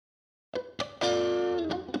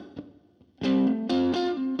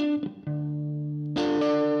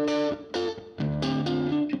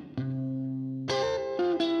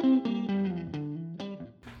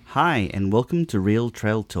Hi, and welcome to Real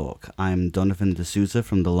Trail Talk. I'm Donovan D'Souza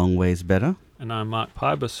from The Long Ways Better. And I'm Mark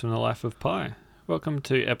Pybus from The Life of Pi. Welcome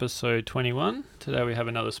to episode 21. Today we have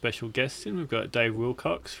another special guest in. We've got Dave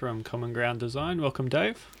Wilcox from Common Ground Design. Welcome,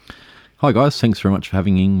 Dave. Hi guys, thanks very much for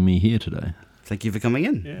having me here today. Thank you for coming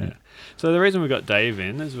in. Yeah. So the reason we got Dave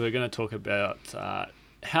in is we're going to talk about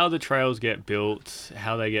how the trails get built,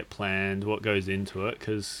 how they get planned, what goes into it,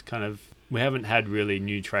 because we haven't had really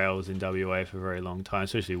new trails in WA for a very long time,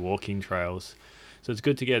 especially walking trails. So it's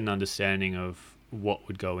good to get an understanding of what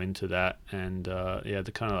would go into that and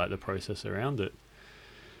the kind of like the process around it.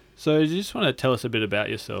 So do you just want to tell us a bit about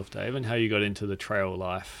yourself, Dave, and how you got into the trail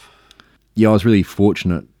life? Yeah, I was really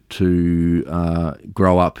fortunate to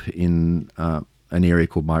grow up in an area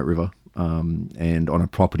called Myote River and on a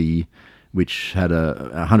property which had a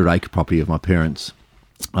 100-acre property of my parents,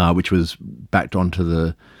 which was backed onto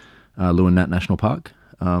the Lewin National Park.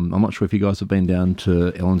 I'm not sure if you guys have been down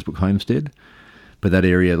to Ellensbrook Homestead, but that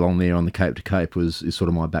area along there on the Cape to Cape is sort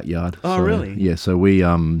of my backyard. Oh, so, really? Yeah, so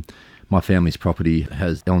my family's property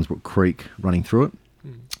has Ellensbrook Creek running through it.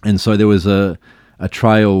 And so there was a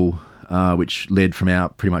trail which led from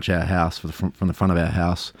pretty much our house, from the front of our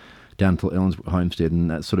house down to Ellensbrook Homestead, and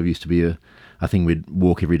that sort of used to be a thing we'd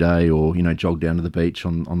walk every day or, jog down to the beach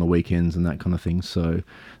on the weekends and that kind of thing. So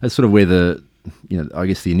that's sort of where I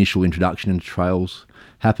guess the initial introduction into trails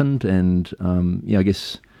happened. And, I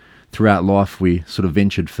guess throughout life we sort of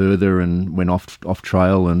ventured further and went off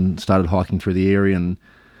trail and started hiking through the area, and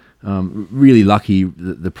really lucky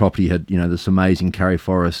that the property had, this amazing karri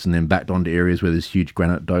forest, and then backed onto areas where there's huge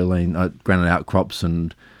granite outcrops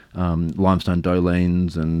and limestone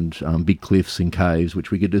dolines and big cliffs and caves,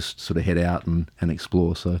 which we could just sort of head out and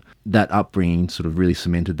explore. So that upbringing sort of really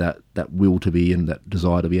cemented that will to be and that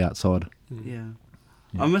desire to be outside. Yeah.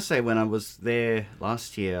 I must say, when I was there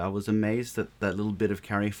last year, I was amazed at that little bit of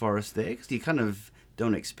karri forest there, because you kind of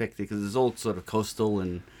don't expect it, because it's all sort of coastal,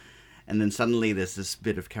 and then suddenly there's this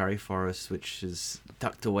bit of karri forest which is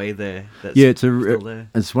tucked away there. That's still there.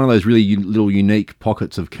 It's one of those really little unique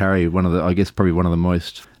pockets of karri. Probably one of the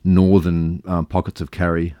most northern pockets of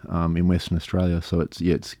karri in Western Australia. So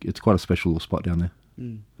it's quite a special little spot down there.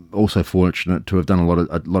 Also fortunate to have done a lot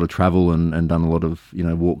of travel and done a lot of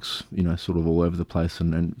walks sort of all over the place,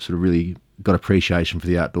 and sort of really got appreciation for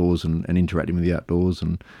the outdoors and interacting with the outdoors,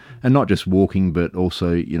 and not just walking, but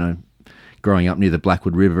also growing up near the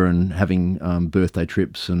Blackwood River and having birthday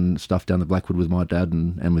trips and stuff down the Blackwood with my dad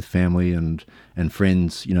and with family and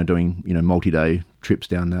friends, doing multi-day trips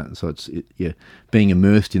down that. So being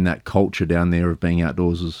immersed in that culture down there of being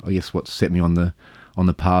outdoors is, I guess, what set me on the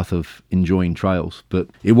path of enjoying trails. But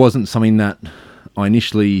it wasn't something that I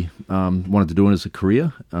initially wanted to do as a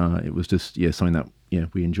career. It was just something that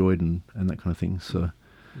we enjoyed and that kind of thing. So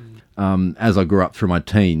as I grew up through my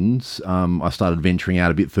teens, I started venturing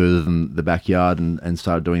out a bit further than the backyard and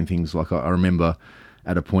started doing things like I remember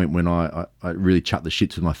at a point when I really chucked the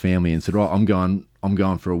shits with my family and said, right, I'm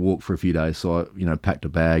going for a walk for a few days. So I packed a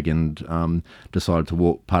bag and decided to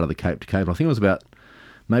walk part of the Cape to Cape. I think it was about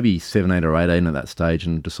maybe 17 or 18 at that stage,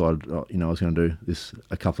 and decided I was going to do this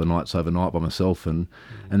a couple of nights overnight by myself, and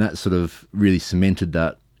that sort of really cemented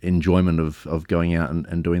that enjoyment of going out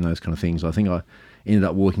and doing those kind of things. I think I ended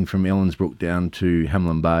up walking from Ellensbrook down to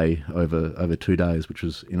Hamlin Bay over 2 days, which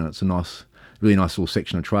was it's a really nice little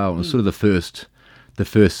section of trail, and it was sort of the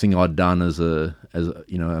first thing I'd done as a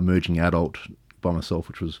emerging adult by myself,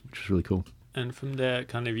 which was really cool. And from there,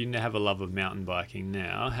 you have a love of mountain biking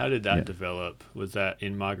now. How did that develop? Was that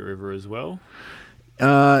in Margaret River as well?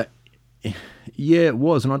 Yeah, it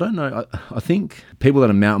was. And I don't know, I think people that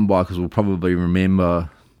are mountain bikers will probably remember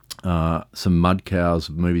some Mud Cows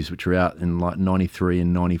movies which are out in like 93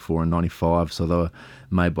 and 94 and 95. So they were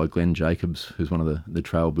made by Glenn Jacobs, who's one of the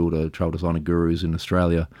trail designer gurus in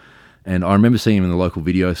Australia. And I remember seeing him in the local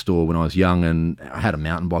video store when I was young, and I had a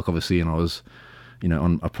mountain bike obviously, and I was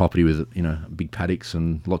on a property with, big paddocks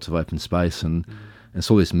and lots of open space, and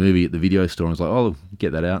saw this movie at the video store, and was like, oh,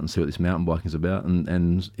 get that out and see what this mountain biking is about.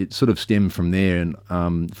 And it sort of stemmed from there. And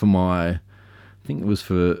I think it was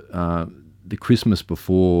for the Christmas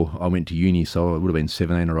before I went to uni, so I would have been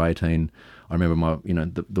 17 or 18. I remember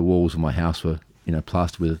the walls of my house were,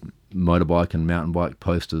 plastered with motorbike and mountain bike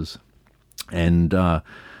posters. And I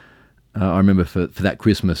remember for that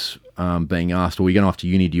Christmas being asked, "Well, you're going off to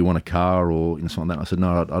uni, do you want a car or something like that?" I said,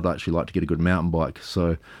 "No, I'd actually like to get a good mountain bike."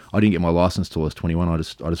 So I didn't get my license till I was 21. I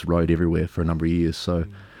just rode everywhere for a number of years. So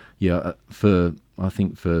for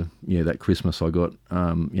that Christmas I got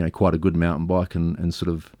quite a good mountain bike and sort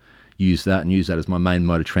of used that as my main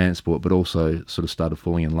mode of transport, but also sort of started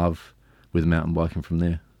falling in love with mountain biking from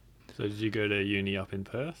there. So did you go to uni up in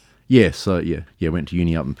Perth? Yeah, so went to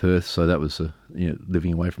uni up in Perth. So that was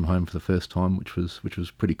living away from home for the first time, which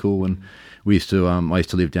was pretty cool. And we used to I used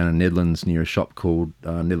to live down in Nedlands near a shop called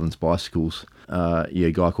Nedlands Bicycles.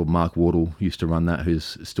 A guy called Mark Wardle used to run that,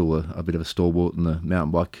 who's still a bit of a stalwart in the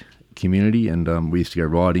mountain bike community. And we used to go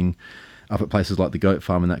riding up at places like the Goat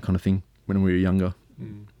Farm and that kind of thing when we were younger.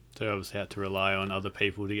 So you obviously had to rely on other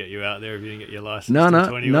people to get you out there if you didn't get your license. No.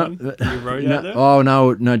 You rode out there? Oh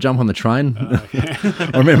no! Jump on the train. Oh, okay.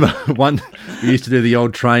 I remember we used to do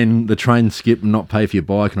the train skip and not pay for your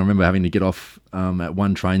bike. And I remember having to get off at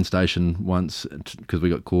one train station once because we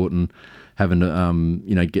got caught and having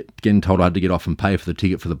to getting told I had to get off and pay for the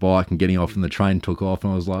ticket for the bike, and getting off and the train took off,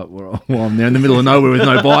 and I was like, well I'm there in the middle of nowhere with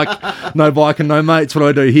no bike and no mates. What do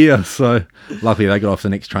I do here? So luckily they got off the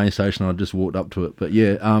next train station and I just walked up to it. But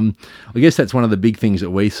I guess that's one of the big things that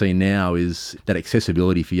we see now is that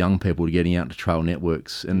accessibility for young people to getting out to trail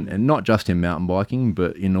networks, and not just in mountain biking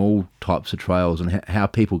but in all types of trails, and how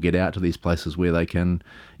people get out to these places where they can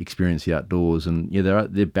experience the outdoors. And there are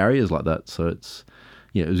barriers like that, so it's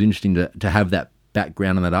it was interesting to have that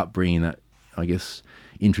background and that upbringing that, I guess,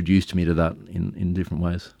 introduced me to that in different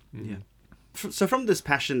ways. Yeah. So from this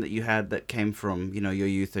passion that you had that came from, your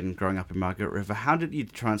youth and growing up in Margaret River, how did you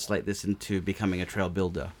translate this into becoming a trail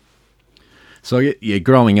builder? So,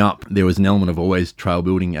 growing up, there was an element of always trail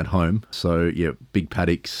building at home. So, big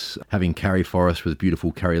paddocks, having Karri Forest with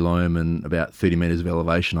beautiful Karri Loam and about 30 metres of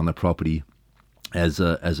elevation on the property. As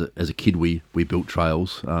a kid, we built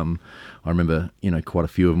trails. I remember, quite a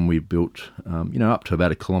few of them we built, up to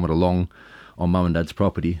about 1 kilometre long on Mum and Dad's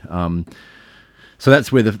property. So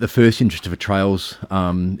that's where the first interest for trails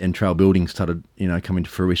and trail building started, coming to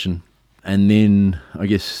fruition. And then I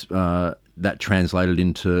guess that translated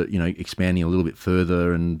into, expanding a little bit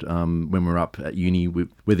further. And when we were up at uni,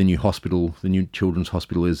 where the new hospital, the new children's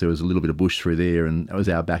hospital is, there was a little bit of bush through there, and that was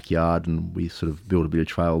our backyard, and we sort of built a bit of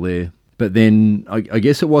trail there. But then I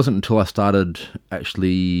guess it wasn't until I started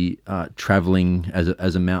actually travelling as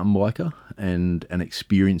a mountain biker and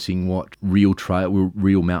experiencing what real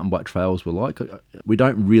mountain bike trails were like. We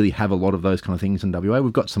don't really have a lot of those kind of things in WA.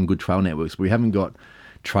 We've got some good trail networks, but we haven't got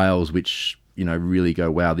trails which really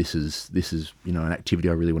go, wow, this is an activity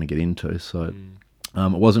I really want to get into. So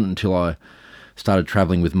it wasn't until I started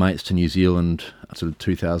travelling with mates to New Zealand, sort of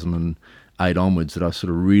 2008 onwards, that I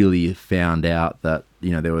sort of really found out that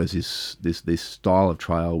there was this style of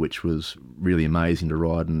trail which was really amazing to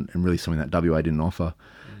ride, and really something that WA didn't offer.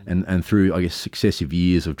 And through, I guess, successive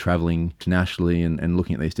years of travelling internationally and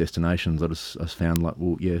looking at these destinations, I just found like,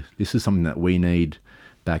 well, yeah, this is something that we need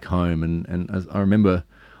back home. And as I remember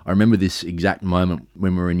this exact moment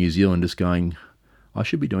when we were in New Zealand, just going, I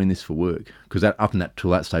should be doing this for work, because till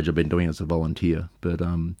that stage I've been doing it as a volunteer. But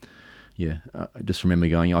I just remember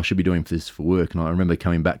going, I should be doing this for work. And I remember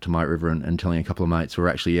coming back to Margaret River and telling a couple of mates who were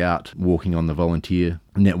actually out walking on the volunteer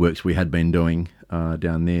networks we had been doing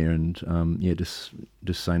down there, and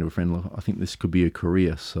just saying to a friend, look, I think this could be a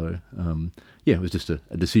career. So it was just a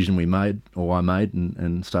decision I made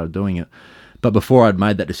and started doing it. But before I'd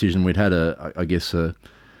made that decision, we'd had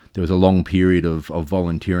there was a long period of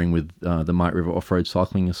volunteering with the Margaret River Off-Road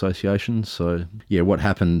Cycling Association. So, what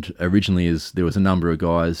happened originally is there was a number of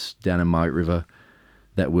guys down in Margaret River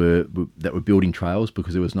that were building trails,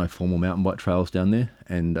 because there was no formal mountain bike trails down there.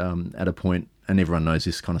 And at a point, and everyone knows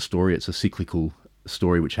this kind of story, it's a cyclical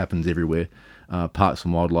story which happens everywhere. Parks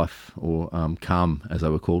and Wildlife, or CALM as they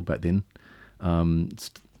were called back then,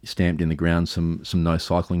 stamped in the ground some no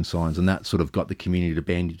cycling signs, and that sort of got the community to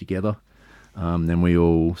band together. Then we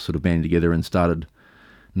all sort of banded together and started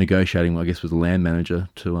negotiating, I guess, with the land manager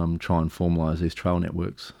to try and formalise these trail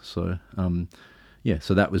networks. So,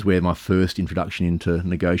 so that was where my first introduction into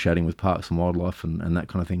negotiating with Parks and Wildlife and that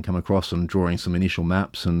kind of thing come across, and drawing some initial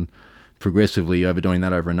maps, and progressively overdoing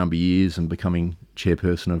that over a number of years and becoming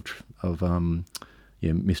chairperson of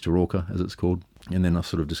Mr. Orca, as it's called. And then I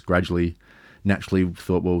sort of just naturally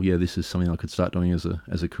thought, well, this is something I could start doing as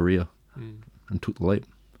a career, and took the leap.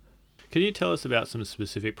 Can you tell us about some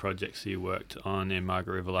specific projects that you worked on in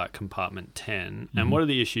Margaret River, like Compartment 10, and what are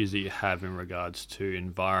the issues that you have in regards to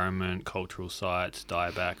environment, cultural sites,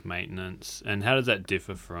 dieback, maintenance, and how does that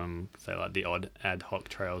differ from, say, like the odd ad hoc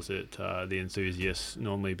trails that the enthusiasts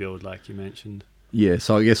normally build, like you mentioned? Yeah,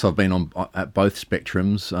 so I guess I've been at both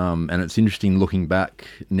spectrums, and it's interesting looking back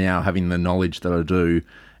now, having the knowledge that I do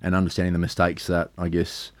and understanding the mistakes that I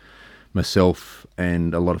guess myself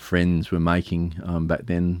and a lot of friends were making back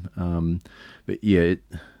then.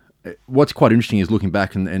 What's quite interesting is looking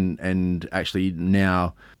back and actually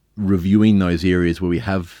now reviewing those areas where we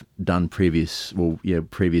have done previous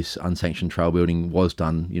unsanctioned trail building was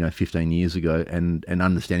done, 15 years ago, and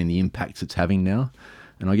understanding the impacts it's having now.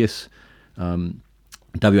 And I guess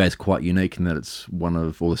WA is quite unique in that it's one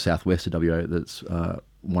of, or the southwest of WA, that's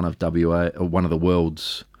one of the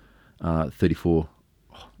world's 34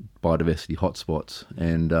 biodiversity hotspots,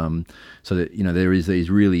 and so that there is these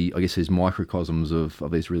really, I guess, these microcosms of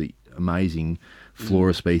these really amazing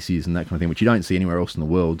flora species and that kind of thing, which you don't see anywhere else in the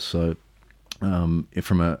world. So, from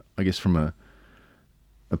a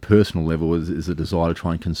personal level, is a desire to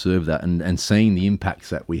try and conserve that, and seeing the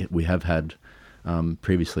impacts that we have had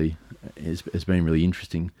previously has been really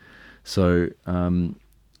interesting. So,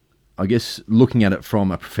 I guess looking at it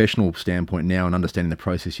from a professional standpoint now and understanding the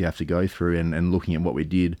process you have to go through, and looking at what we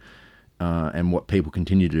did and what people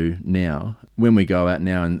continue to do now, when we go out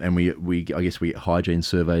now and we get hygiene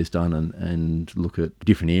surveys done and look at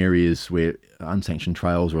different areas where unsanctioned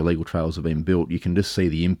trails or illegal trails have been built, you can just see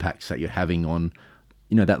the impacts that you're having on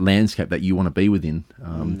that landscape that you want to be within.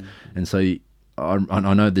 And so I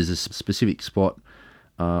know there's a specific spot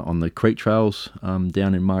on the creek trails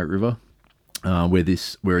down in Margaret River,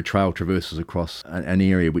 where a trail traverses across an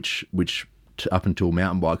area which up until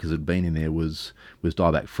mountain bikers had been in there was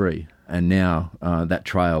dieback free, and now that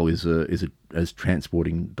trail is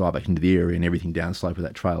transporting dieback into the area, and everything downslope of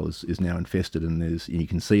that trail is now infested, and you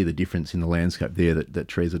can see the difference in the landscape there that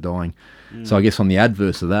trees are dying. So I guess on the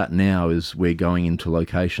adverse of that now is we're going into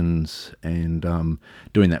locations and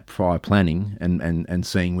doing that prior planning and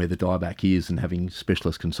seeing where the dieback is, and having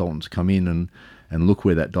specialist consultants come in and look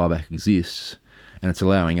where that dieback exists, and it's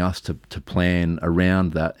allowing us to plan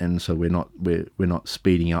around that, and so we're not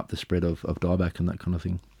speeding up the spread of dieback and that kind of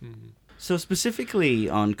thing. Mm-hmm. So specifically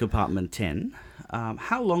on Compartment 10,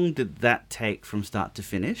 how long did that take from start to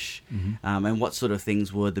finish, and what sort of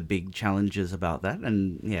things were the big challenges about that?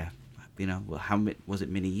 And was it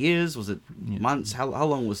many years? Was it months? How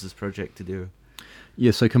long was this project to do?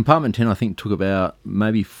 Yeah, so Compartment 10, I think, took about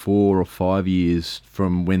maybe 4 or 5 years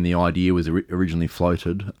from when the idea was originally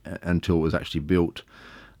floated until it was actually built.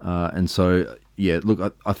 And so,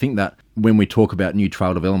 look, I think that when we talk about new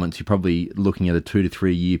trail developments, you're probably looking at a 2 to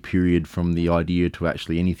 3 year period from the idea to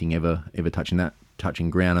actually anything ever touching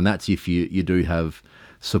ground. And that's if you do have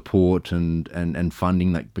support and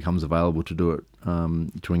funding that becomes available to do it,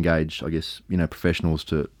 to engage, I guess, professionals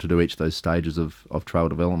to do each of those stages of trail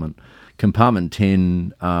development. Compartment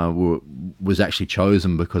 10 was actually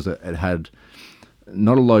chosen because it had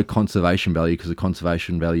not a low conservation value, because the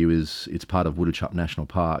conservation value it's part of Wooditchup National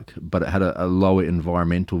Park, but it had a lower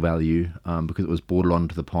environmental value because it was bordered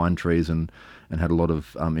onto the pine trees and had a lot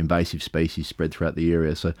of invasive species spread throughout the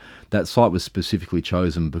area. So that site was specifically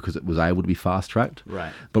chosen because it was able to be fast-tracked.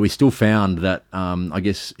 Right. But we still found that, I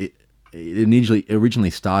guess, it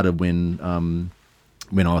originally started when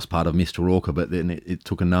I was part of Mr. Orca, but then it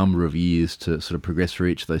took a number of years to sort of progress through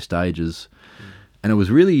each of those stages. And it was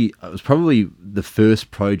probably the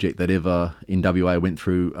first project that ever in WA went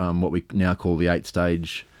through what we now call the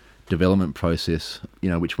 8-stage development process,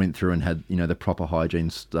 which went through and had, the proper hygiene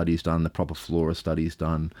studies done, the proper flora studies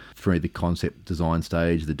done, through the concept design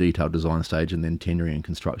stage, the detailed design stage, and then tendering and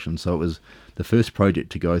construction. So it was the first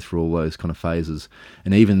project to go through all those kind of phases.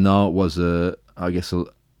 And even though it was a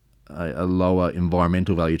lower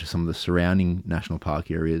environmental value to some of the surrounding national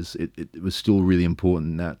park areas, it was still really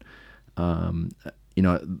important that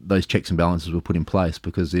those checks and balances were put in place,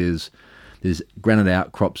 because there's granite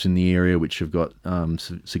outcrops in the area which have got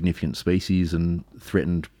significant species and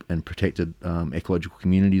threatened and protected ecological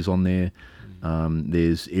communities on there.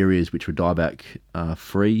 There's areas which were dieback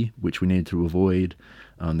free, which we needed to avoid.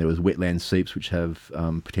 There was wetland seeps which have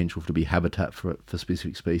potential to be habitat for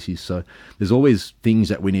specific species. So there's always things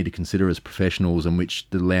that we need to consider as professionals, and which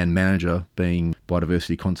the land manager, being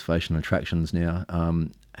Biodiversity Conservation Attractions now,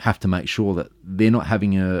 have to make sure that they're not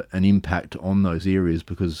having an impact on those areas,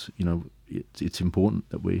 because it's important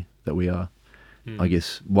that we are. I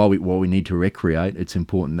guess while we need to recreate, it's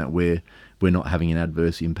important that we're not having an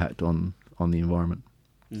adverse impact on the environment.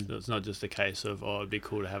 So it's not just a case of, it'd be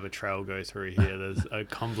cool to have a trail go through here. There's a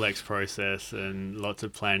complex process and lots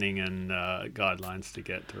of planning and guidelines to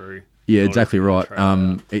get through. Yeah, exactly right.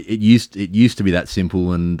 It used to be that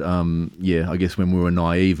simple, and I guess when we were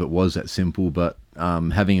naive, it was that simple. But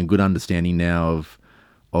having a good understanding now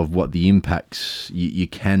of what the impacts you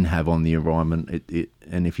can have on the environment,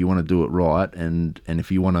 and if you want to do it right, and if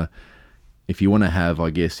you want to have, I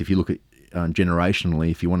guess, if you look at generationally,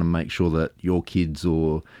 if you want to make sure that your kids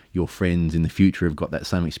or your friends in the future have got that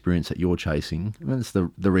same experience that you're chasing, that's the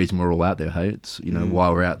reason we're all out there. Hey, it's why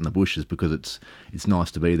we're out in the bushes, because it's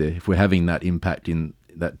nice to be there. If we're having that impact in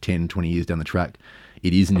that 10, 20 years down the track,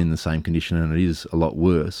 it isn't in the same condition and it is a lot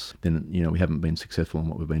worse, then, we haven't been successful in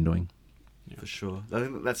what we've been doing. For sure. I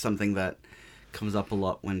think that's something that comes up a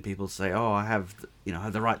lot when people say, "Oh, I have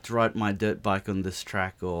the right to ride my dirt bike on this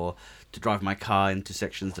track, or to drive my car into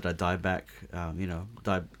sections that are dieback,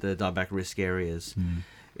 the dieback risk areas."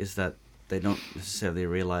 Is that they don't necessarily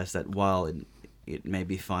realize that while it may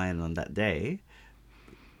be fine on that day,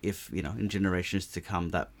 if in generations to come,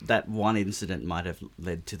 that one incident might have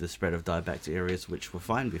led to the spread of dieback to areas which were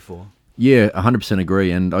fine before. Yeah, 100%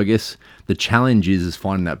 agree. And I guess the challenge is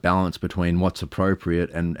finding that balance between what's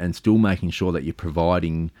appropriate and still making sure that you're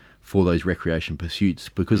providing for those recreation pursuits,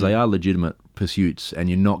 because they are legitimate pursuits and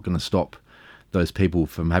you're not going to stop those people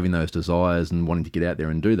from having those desires and wanting to get out there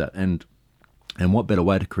and do that. And what better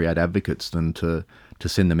way to create advocates than to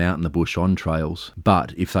send them out in the bush on trails?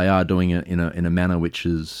 But if they are doing it in a manner which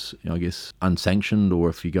is, I guess, unsanctioned, or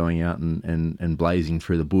if you're going out and blazing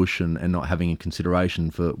through the bush and not having a consideration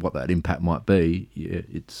for what that impact might be,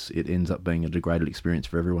 it ends up being a degraded experience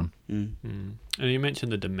for everyone. And you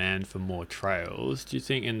mentioned the demand for more trails. Do you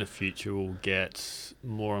think in the future we'll get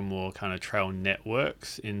more and more kind of trail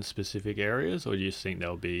networks in specific areas, or do you think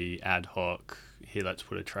there'll be ad hoc, here, let's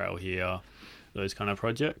put a trail here, those kind of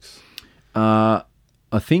projects?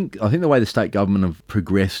 I think the way the state government have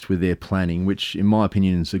progressed with their planning, which in my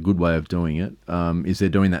opinion is a good way of doing it, is they're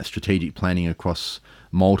doing that strategic planning across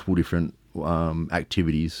multiple different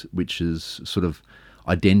activities, which is sort of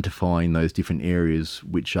identifying those different areas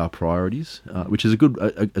which are priorities, which is a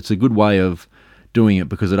good way of doing it,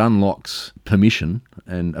 because it unlocks permission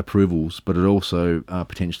and approvals, but it also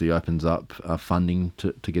potentially opens up funding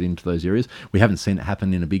to get into those areas. We haven't seen it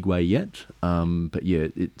happen in a big way yet, but yeah,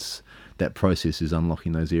 that process is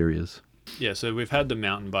unlocking those areas. Yeah, so we've had the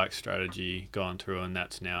mountain bike strategy gone through, and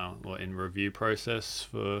that's now in review process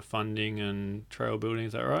for funding and trail building.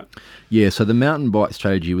 Is that right? Yeah, so the mountain bike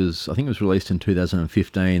strategy was released in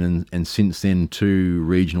 2015, and since then 2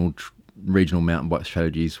 regional mountain bike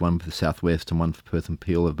strategies, one for the Southwest and one for Perth and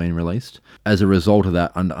Peel, have been released. As a result of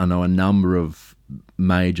that, I know a number of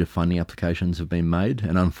major funding applications have been made,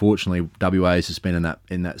 and unfortunately WA has just been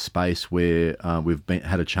in that space where we've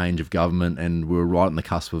had a change of government, and we were right on the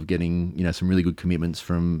cusp of getting some really good commitments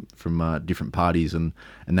from different parties, and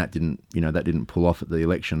that didn't pull off at the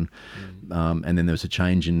election. And then there was a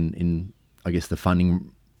change in I guess the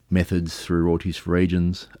funding methods through royalties for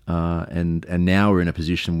regions, and now we're in a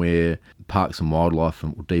position where Parks and Wildlife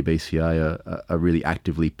and DBCA are really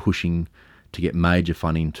actively pushing to get major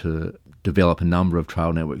funding to develop a number of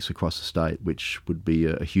trail networks across the state, which would be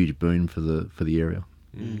a huge boon for the area.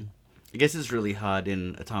 I guess it's really hard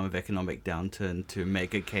in a time of economic downturn to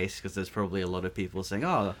make a case, because there's probably a lot of people saying,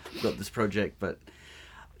 "Oh, I've got this project," but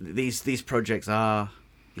these projects are,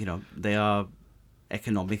 they are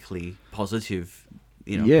economically positive.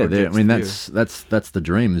 That's the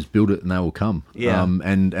dream, is build it and they will come. Yeah.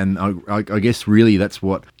 And I guess really that's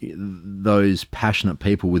what those passionate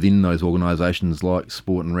people within those organisations like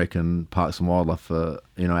Sport and Rec and Parks and Wildlife are,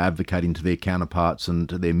 advocating to their counterparts and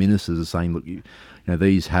to their ministers, are saying, look,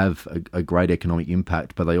 these have a great economic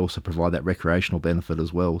impact, but they also provide that recreational benefit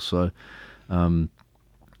as well. So, it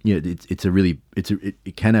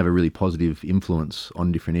can have a really positive influence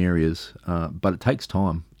on different areas, but it takes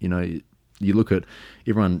time. You look at,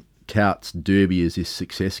 everyone touts Derby as this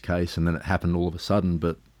success case, and then it happened all of a sudden,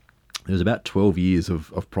 but there's about 12 years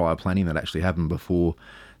of prior planning that actually happened before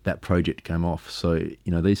that project came off. So,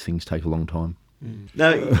 these things take a long time.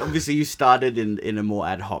 Now, obviously you started in a more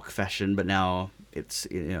ad hoc fashion, but now it's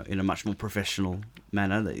in a much more professional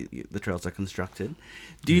manner that the trails are constructed.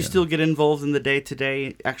 Do you still get involved in the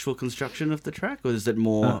day-to-day actual construction of the track, or is it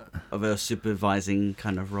more of a supervising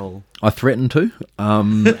kind of role? I threaten to,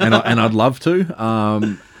 and I'd love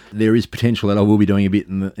to. There is potential that I will be doing a bit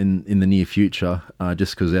in the near future,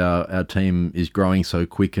 just because our team is growing so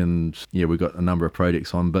quick, and we've got a number of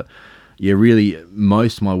projects on. But really,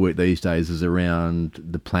 most of my work these days is around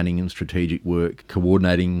the planning and strategic work,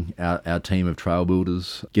 coordinating our team of trail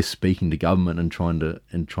builders, just speaking to government and trying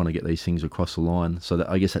to get these things across the line. So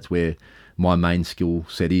I guess that's where my main skill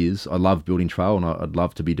set is. I love building trail, and I'd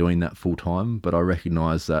love to be doing that full time, but I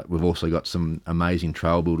recognise that we've also got some amazing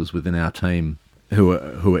trail builders within our team who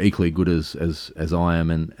are equally good as I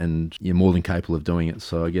am, and you're more than capable of doing it.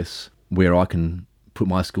 So I guess where I can put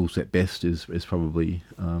my skill set best is probably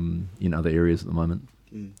in other areas at the moment.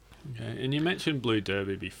 Okay, and you mentioned Blue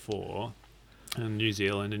Derby before. and New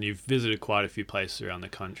Zealand, and you've visited quite a few places around the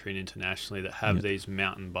country and internationally that have Yep. these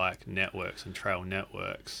mountain bike networks and trail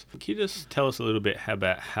networks. Can you just tell us a little bit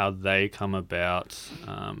about how they come about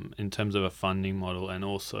in terms of a funding model and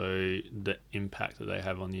also the impact that they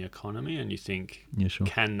have on the economy? And you think, Yeah, sure.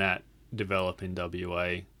 can that develop in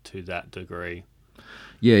WA to that degree?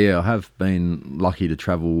 Yeah, I have been lucky to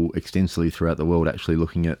travel extensively throughout the world, actually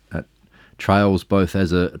looking at trails, both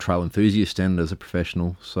as a trail enthusiast and as a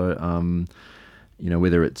professional. So,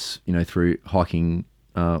 whether it's, through hiking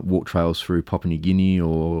walk trails through Papua New Guinea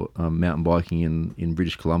or mountain biking in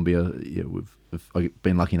British Columbia, I've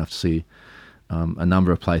been lucky enough to see a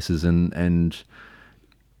number of places, and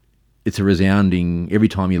it's a resounding, every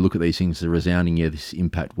time you look at these things, it's a resounding, this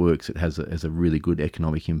impact works. It has a really good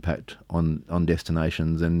economic impact on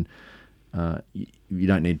destinations, and you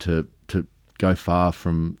don't need to go far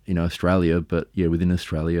from Australia, but within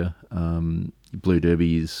Australia, Blue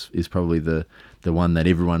Derby is probably the one that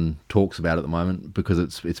everyone talks about at the moment, because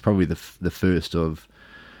it's probably the first of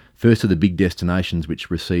the big destinations which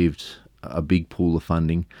received a big pool of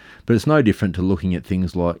funding. But it's no different to looking at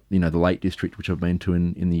things like the Lake District, which I've been to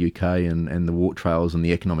in the UK, and the walk trails and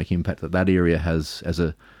the economic impact that area has as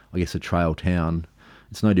a trail town.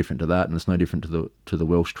 It's no different to that, and it's no different to the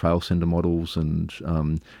Welsh Trail Centre models,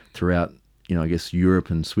 and throughout Europe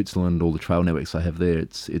and Switzerland, all the trail networks they have there.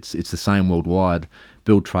 It's the same worldwide.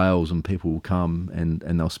 Build trails, and people will come and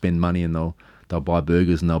they'll spend money, and they'll buy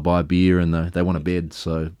burgers and they'll buy beer, and they want a bed.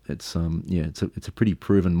 So it's a pretty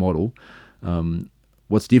proven model.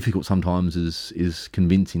 What's difficult sometimes is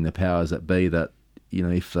convincing the powers that be that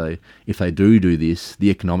if they do this, the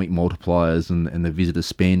economic multipliers and the visitor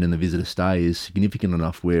spend and the visitor stay is significant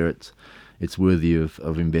enough where it's worthy of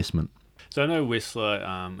investment. So I know Whistler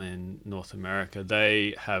in North America,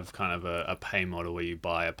 they have kind of a pay model where you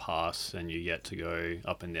buy a pass and you get to go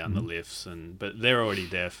up and down the lifts, but they're already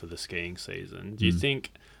there for the skiing season. Do you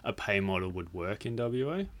think a pay model would work in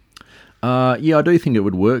WA? Yeah, I do think it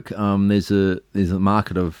would work. There's a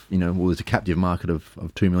market of there's a captive market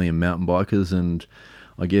of 2 million mountain bikers, and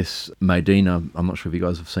I guess Maydena, I'm not sure if you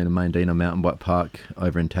guys have seen a Maydena mountain bike park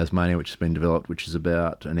over in Tasmania, which has been developed, which is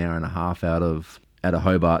about an hour and a half out of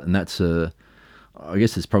Hobart, and that's I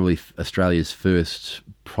guess it's probably Australia's first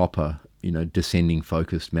proper descending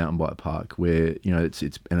focused mountain bike park, where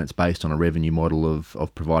it's based on a revenue model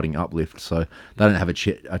of providing uplift. So they don't have a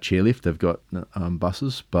chairlift, they've got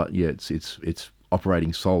buses, but it's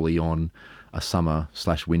operating solely on a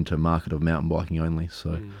summer/winter market of mountain biking only.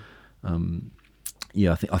 So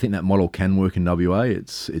I think that model can work in WA.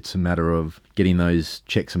 It's a matter of getting those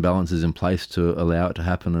checks and balances in place to allow it to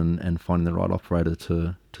happen, and finding the right operator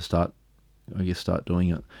to start doing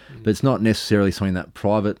it. But it's not necessarily something that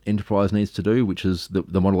private enterprise needs to do, which is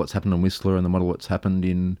the model that's happened in Whistler and the model that's happened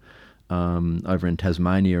in over in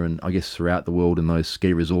Tasmania, and I guess throughout the world in those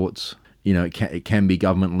ski resorts. It can be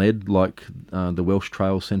government led, like the Welsh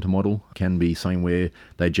Trail Centre model. It can be something where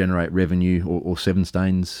they generate revenue, or Seven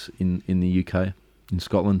Stains in the UK. In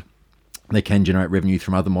Scotland, they can generate revenue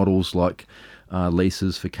from other models like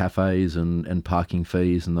leases for cafes and parking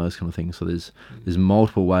fees and those kind of things. So there's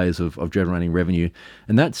multiple ways of generating revenue,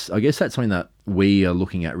 and that's something that we are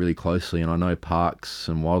looking at really closely, and I know parks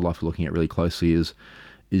and wildlife are looking at really closely. Is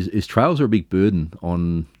trails are a big burden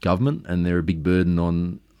on government, and they're a big burden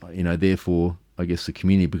on therefore I guess the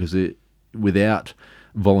community, because without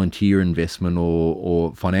volunteer investment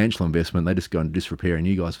or financial investment, they just go into disrepair. And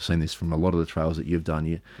you guys have seen this from a lot of the trails that you've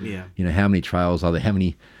done. How many trails are there? How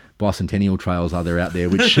many bicentennial trails are there out there?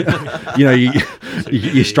 Which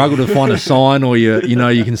you struggle to find a sign, or you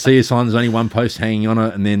can see a sign. There's only one post hanging on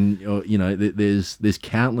it, and then there's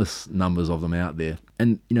countless numbers of them out there.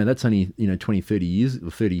 And that's only 20, 30 years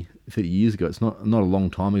or 30 years ago. It's not a long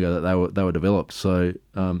time ago that they were developed. So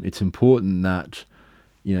it's important that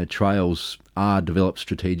trails are developed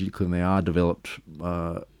strategically, and they are developed,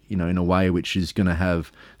 in a way which is going to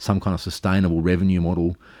have some kind of sustainable revenue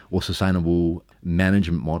model or sustainable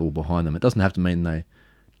management model behind them. It doesn't have to mean they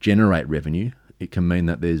generate revenue. It can mean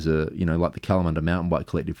that there's like the Kalamunda Mountain Bike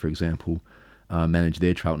Collective, for example, manage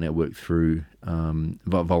their trail network through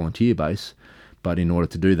volunteer base. But in order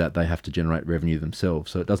to do that, they have to generate revenue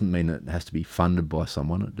themselves. So it doesn't mean that it has to be funded by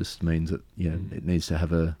someone. It just means that it needs to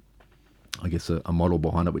have a model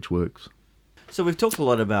behind it which works. So we've talked a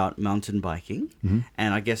lot about mountain biking,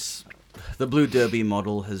 and I guess the Blue Derby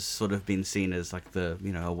model has sort of been seen as like the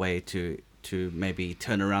a way to maybe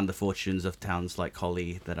turn around the fortunes of towns like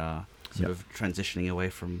Collie that are sort of transitioning away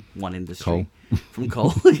from one industry. From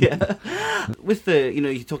coal. Yeah. With the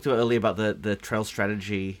you talked about earlier about the trail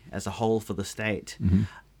strategy as a whole for the state.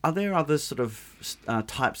 Are there other sort of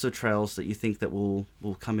types of trails that you think that will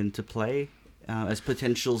come into play as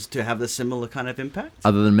potentials to have the similar kind of impact?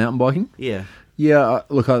 Other than mountain biking? Yeah. Yeah,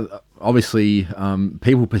 look, obviously,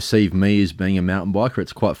 people perceive me as being a mountain biker.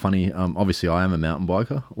 It's quite funny. Obviously, I am a mountain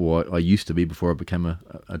biker, or I used to be before I became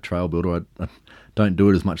a trail builder. I don't do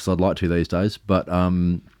it as much as I'd like to these days, but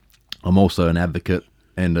I'm also an advocate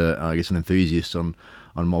and I guess an enthusiast on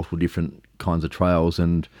multiple different kinds of trails,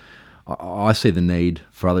 and I see the need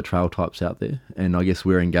for other trail types out there, and I guess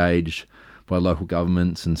we're engaged by local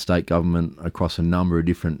governments and state government across a number of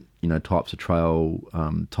different types of trail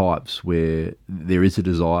types, where there is a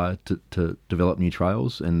desire to develop new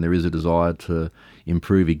trails and there is a desire to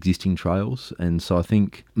improve existing trails. And so I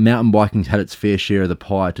think mountain biking's had its fair share of the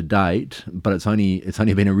pie to date, but it's only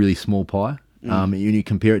been a really small pie. When you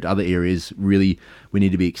compare it to other areas, really we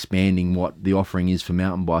need to be expanding what the offering is for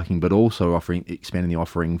mountain biking, but also expanding the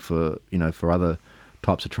offering for for other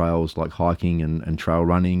types of trails like hiking and trail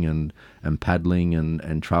running and paddling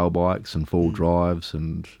and trail bikes and four-wheel drives,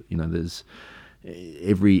 and there's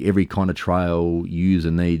every kind of trail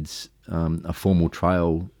user needs a formal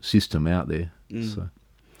trail system out there. So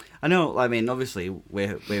I know, I mean, obviously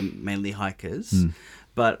we're mainly hikers,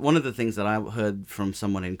 but one of the things that I heard from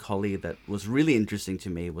someone in Collie that was really interesting to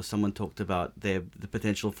me was someone talked about the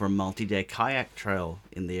potential for a multi-day kayak trail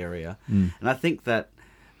in the area. And I think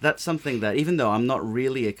that's something that, even though I'm not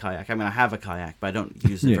really a kayak, I mean, I have a kayak, but I don't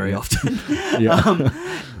use it very often.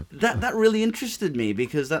 That really interested me,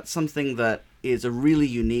 because that's something that is a really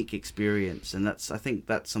unique experience. And I think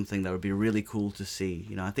that's something that would be really cool to see.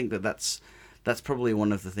 I think that's probably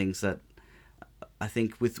one of the things that I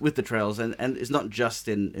think with the trails, and it's not just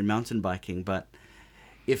in mountain biking, but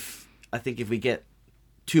if we get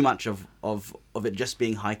too much of it just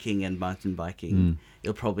being hiking and mountain biking,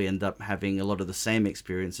 you'll probably end up having a lot of the same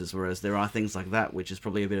experiences, whereas there are things like that which is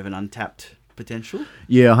probably a bit of an untapped potential.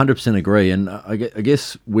 Yeah, 100% agree. And I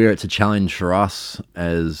guess where it's a challenge for us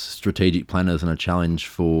as strategic planners and a challenge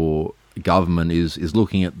for government is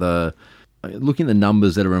looking at the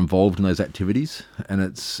numbers that are involved in those activities, and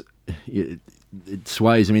it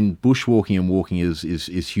sways. I mean, bushwalking and walking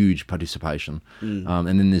is huge participation, and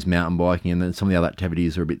then there's mountain biking, and then some of the other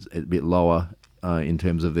activities are a bit lower in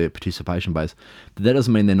terms of their participation base. But that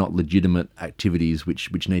doesn't mean they're not legitimate activities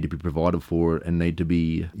which need to be provided for and need to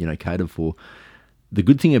be catered for. The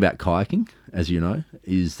good thing about kayaking, as you know,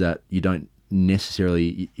 is that you don't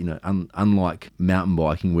necessarily unlike mountain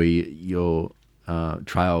biking, where your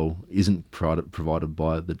trail isn't provided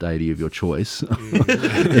by the deity of your choice.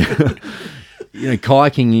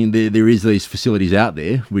 Kayaking, there is these facilities out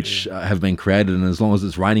there which have been created, and as long as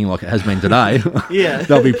it's raining like it has been today,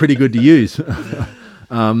 they'll be pretty good to use.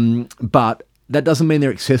 But that doesn't mean they're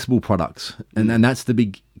accessible products, and that's the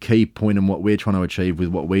big key point in what we're trying to achieve with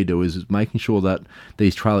what we do is making sure that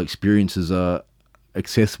these trail experiences are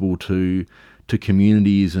accessible to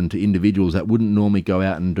communities and to individuals that wouldn't normally go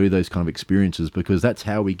out and do those kind of experiences, because that's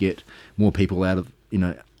how we get more people out of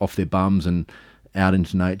off their bums and out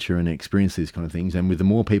into nature and experience these kind of things. And with the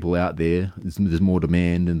more people out there, there's more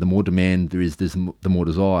demand, and the more demand there's the more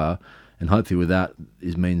desire, and hopefully with that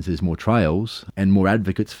means there's more trails and more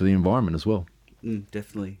advocates for the environment as well.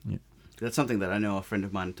 Definitely. Yeah. That's something that I know a friend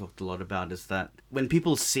of mine talked a lot about, is that when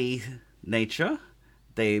people see nature,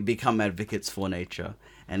 they become advocates for nature.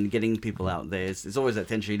 And getting people out there is always that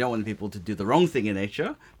tension. You don't want people to do the wrong thing in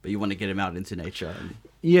nature, but you want to get them out into nature.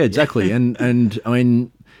 Yeah, exactly. and I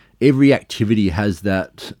mean, every activity has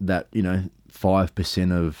that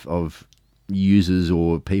 5% of users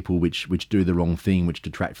or people which do the wrong thing, which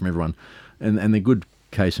detract from everyone. And the good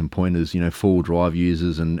case in point is, four-wheel drive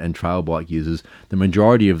users and trail bike users. The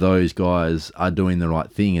majority of those guys are doing the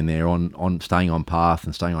right thing, and they're on staying on path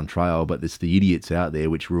and staying on trail, but it's the idiots out there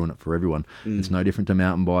which ruin it for everyone. It's no different to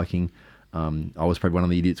mountain biking. I was probably one of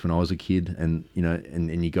the idiots when I was a kid, and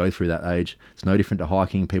and you go through that age. It's no different to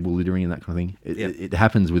hiking, people littering and that kind of thing. It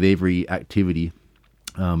happens with every activity.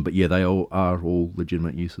 But yeah, they are all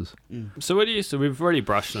legitimate uses. So what do you see? We've already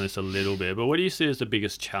brushed on this a little bit, but what do you see as the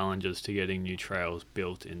biggest challenges to getting new trails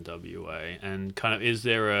built in WA? And kind of, is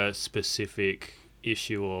there a specific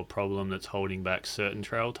issue or problem that's holding back certain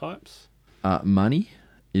trail types? Money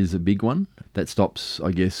is a big one that stops,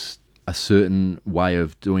 I guess, a certain way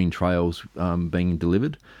of doing trails being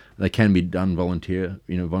delivered. They can be done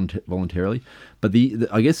voluntarily, but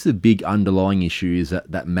I guess the big underlying issue is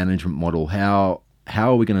that management model. How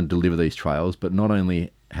are we going to deliver these trails? But not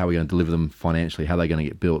only how are we going to deliver them financially, how are they going to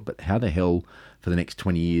get built, but how the hell for the next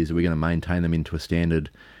 20 years are we going to maintain them into a standard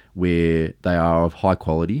where they are of high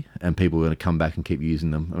quality and people are going to come back and keep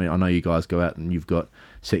using them? I mean, I know you guys go out and you've got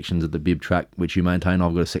sections of the Bib track which you maintain.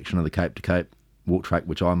 I've got a section of the Cape to Cape walk track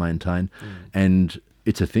which I maintain, and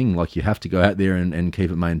it's a thing. Like, you have to go out there and keep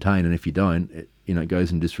it maintained, and if you don't, it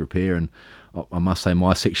goes in disrepair. And I must say,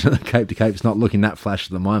 my section of the Cape to Cape is not looking that flash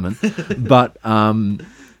at the moment, but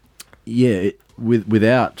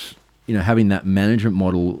without having that management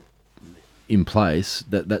model in place,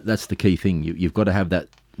 that's the key thing. You've got to have that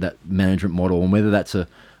management model, and whether that's a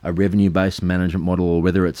revenue-based management model or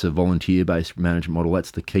whether it's a volunteer-based management model,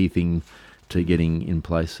 that's the key thing to getting in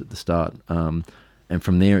place at the start. And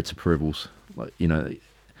from there, it's approvals. Like,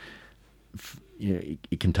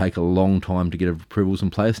 it can take a long time to get approvals in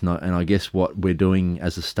place, and I guess what we're doing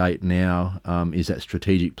as a state now is that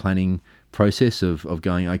strategic planning process of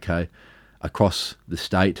going, okay, across the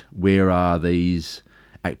state, where are these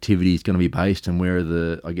activities going to be based, and where are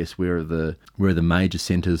the major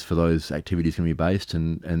centres for those activities going to be based,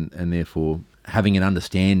 and therefore having an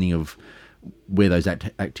understanding of where those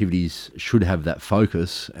activities should have that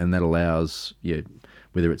focus, and that allows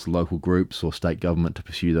whether it's local groups or state government to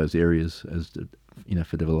pursue those areas as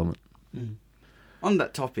for development. On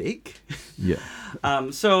that topic, yeah.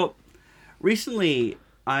 So recently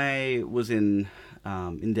I was in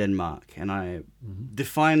Denmark, and I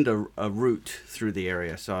defined a route through the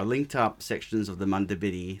area. So I linked up sections of the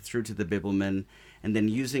Mundabidi through to the Bibbulmun, and then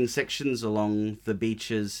using sections along the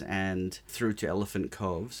beaches and through to Elephant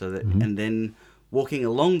Cove. So that, and then walking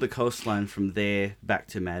along the coastline from there back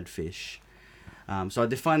to Madfish. So I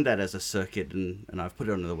defined that as a circuit, and I've put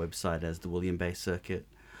it on the website as the William Bay Circuit.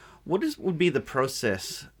 What would be the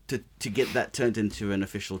process to get that turned into an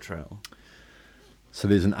official trail? So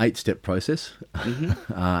there's an 8-step process,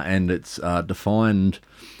 and it's defined.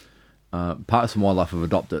 Parks and Wildlife have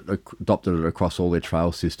adopted it across all their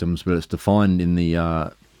trail systems, but it's defined in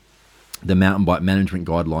the mountain bike management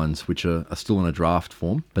guidelines, which are still in a draft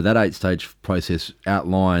form. But that 8-stage process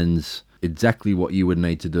outlines exactly what you would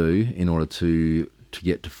need to do in order to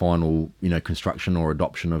get to final construction or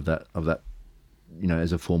adoption of that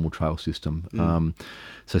as a formal trail system.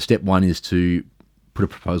 So step 1 is to put a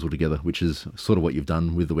proposal together, which is sort of what you've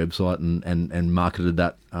done with the website and marketed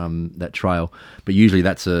that trail. But usually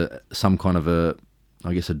that's some kind of a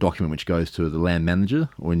document which goes to the land manager,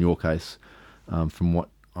 or in your case, from what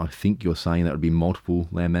I think you're saying, that would be multiple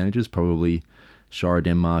land managers, probably Shire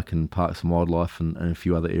Denmark and Parks and Wildlife and a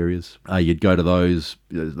few other areas. You'd go to those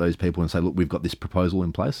people and say, look, we've got this proposal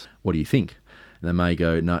in place. What do you think? And they may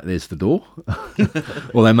go, no, there's the door.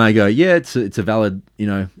 Or they may go, yeah, it's a valid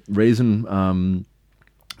reason.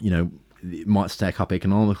 It might stack up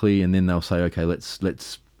economically, and then they'll say, okay, let's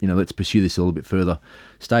pursue this a little bit further.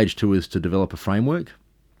 Stage 2 is to develop a framework,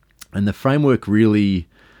 and the framework really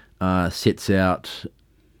sets out,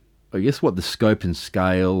 I guess, what the scope and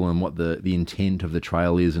scale and what the intent of the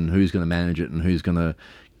trail is, and who's going to manage it, and who's going to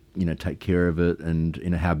take care of it,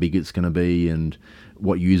 and how big it's going to be, and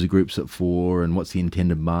what user groups it's for, and what's the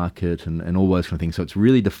intended market, and all those kind of things. So it's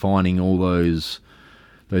really defining all those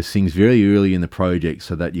things very early in the project,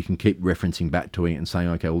 so that you can keep referencing back to it and saying,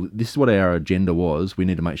 okay, well, this is what our agenda was. We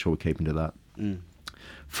need to make sure we're keeping to that.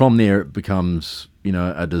 From there, it becomes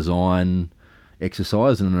a design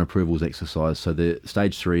exercise and an approvals exercise. So the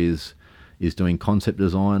stage 3 is doing concept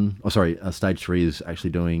design. Stage 3 is actually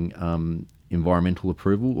doing environmental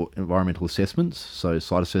approval or environmental assessments, so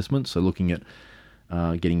site assessments. So looking at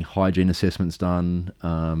getting hygiene assessments done,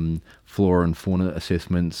 flora and fauna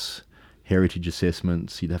assessments, heritage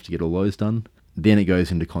assessments. You'd have to get all those done. Then it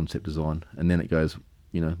goes into concept design, and then it goes,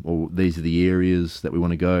 well, these are the areas that we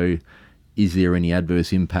want to go. Is there any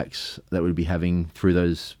adverse impacts that we'd be having through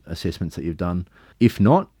those assessments that you've done? If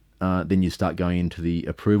not, then you start going into the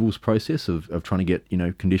approvals process of trying to get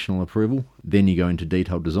conditional approval. Then you go into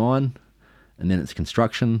detailed design, and then it's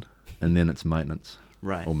construction, and then it's maintenance,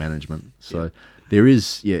 right, or management. So there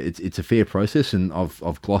is, it's a fair process, and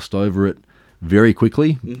I've glossed over it very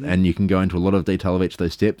quickly, and you can go into a lot of detail of each of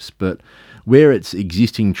those steps. But where it's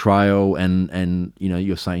existing trail, and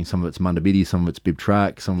you're saying some of it's Mundabidi, some of it's Bib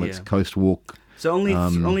Track, some of it's Coast Walk. So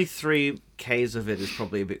only 3 Ks of it is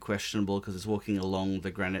probably a bit questionable because it's walking along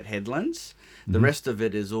the granite headlands. The rest of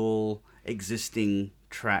it is all existing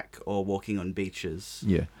track or walking on beaches.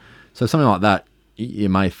 Yeah. So something like that, you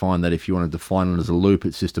may find that if you want to define it as a loop,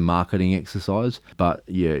 it's just a marketing exercise. But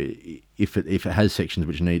if it has sections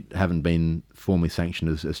which haven't been formally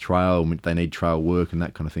sanctioned as trail, they need trail work and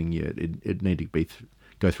that kind of thing, it need to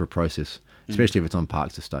go through a process, especially if it's on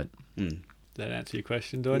Parks Estate. Does that answer your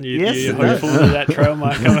question, Don? Yes, You're it does. hopeful that trail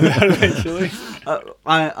might come about eventually?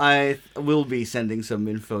 I will be sending some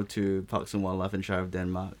info to Parks and Wildlife in Shire of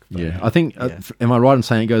Denmark. Yeah, I think. Yeah. Am I right in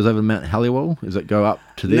saying it goes over Mount Halliwell? Does it go up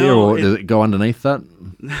to there, No, or does it go underneath that?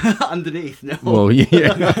 Underneath, no. Well,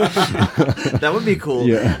 yeah. That would be cool.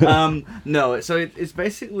 Yeah. No, so it's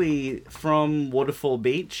basically from Waterfall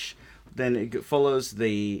Beach, then it follows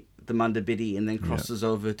the Mundabiddy and then crosses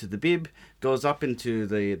over to the Bib, goes up into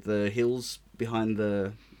the hills behind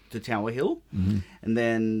the Tower Hill, and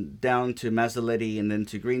then down to Mazzaletti and then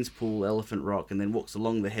to Greenspool, Elephant Rock, and then walks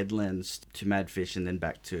along the headlands to Madfish and then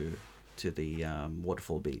back to the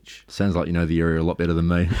Waterfall Beach. Sounds like you know the area a lot better than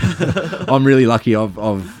me. I'm really lucky.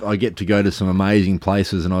 I get to go to some amazing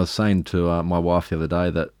places, and I was saying to my wife the other day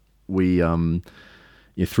that we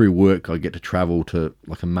through work I get to travel to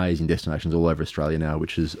like amazing destinations all over Australia now,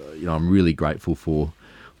 which is I'm really grateful for.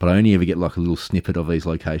 But I only ever get like a little snippet of these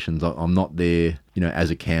locations. I'm not there, as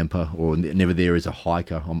a camper, or never there as a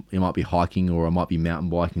hiker. I might be hiking or I might be mountain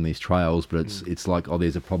biking these trails, but it's like, oh,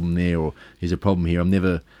 there's a problem there or there's a problem here. I'm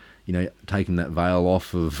never, taking that veil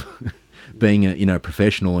off of being a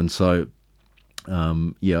professional. And so,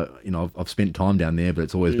 I've spent time down there, but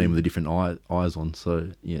it's always been with a different eyes on. So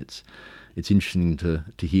yeah, it's interesting to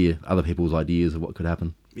hear other people's ideas of what could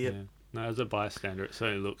happen. Yep. Yeah. No, as a bystander, it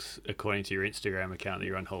certainly looks, according to your Instagram account, that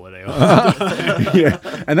you're on holiday.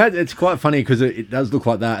 Yeah, and it's quite funny because it does look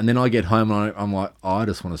like that. And then I get home and I'm like, I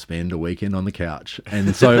just want to spend a weekend on the couch.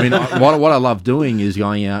 And so, I mean, what I love doing is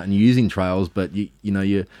going out and using trails, but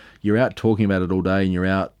you're out talking about it all day, and you're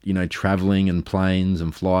out, traveling and planes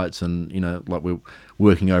and flights, and like we're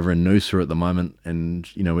working over in Noosa at the moment,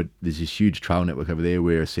 and there's this huge trail network over there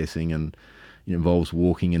we're assessing, and it involves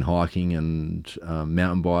walking and hiking and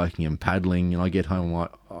mountain biking and paddling. And I get home, I'm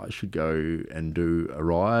like, I should go and do a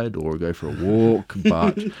ride or go for a walk,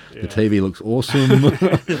 but the TV looks awesome.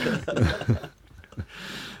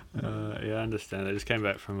 Yeah, I understand. I just came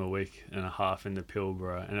back from a week and a half in the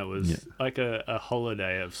Pilbara, and it was like a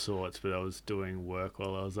holiday of sorts, but I was doing work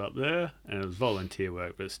while I was up there, and it was volunteer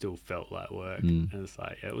work, but it still felt like work. And it's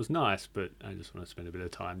like, it was nice, but I just want to spend a bit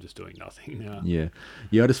of time just doing nothing now. Yeah,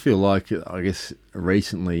 I just feel like, I guess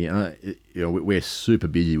recently, we're super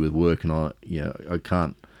busy with work, and I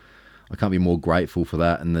can't be more grateful for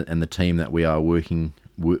that, and the team that we are working,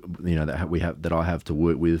 that I have to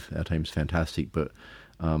work with. Our team's fantastic, but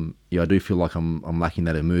I do feel like I'm lacking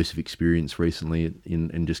that immersive experience recently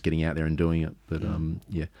in just getting out there and doing it. But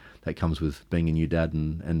that comes with being a new dad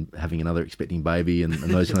and having another expecting baby and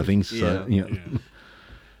those kind of things. So Yeah.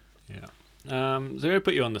 So I'm going to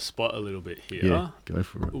put you on the spot a little bit here. Yeah, go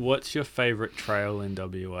for it. What's your favourite trail in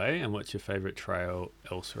WA, and what's your favourite trail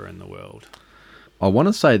elsewhere in the world? I want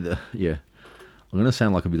to say that, I'm going to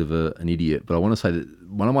sound like a bit of an idiot, but I want to say that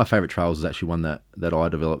one of my favourite trails is actually one that I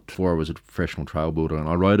developed before I was a professional trail builder, and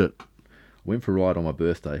I went for a ride on my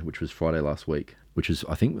birthday, which was Friday last week, which is,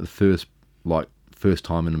 I think, the first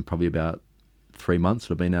time in probably about 3 months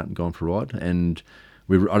that I've been out and gone for a ride. And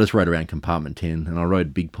I just rode around Compartment 10, and I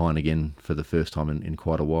rode Big Pine again for the first time in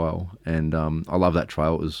quite a while. And I love that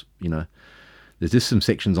trail. It was, there's just some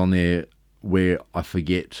sections on there where I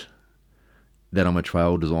forget that I'm a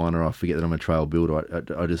trail designer. I forget that I'm a trail builder.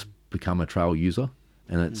 I just become a trail user,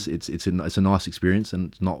 and it's a nice experience,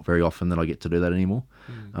 and it's not very often that I get to do that anymore.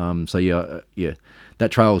 That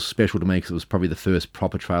trail is special to me because it was probably the first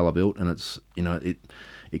proper trail I built, and it's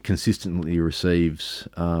it consistently receives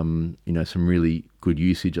some really good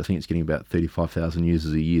usage. I think it's getting about 35,000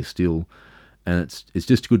 users a year still, and it's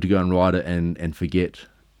just good to go and ride it and forget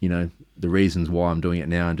the reasons why I'm doing it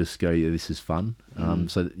now and just go, yeah, this is fun.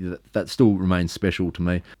 So that still remains special to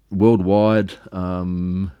me. Worldwide,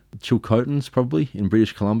 Chilcotin's probably in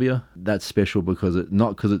British Columbia. That's special because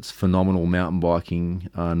not because it's phenomenal mountain biking,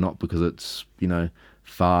 not because it's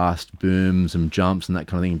fast berms and jumps and that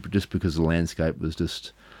kind of thing, but just because the landscape was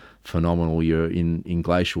just phenomenal. You're in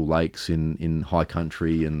glacial lakes in high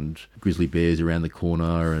country, and grizzly bears around the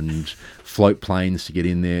corner, and float planes to get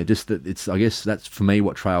in there. Just that I guess that's for me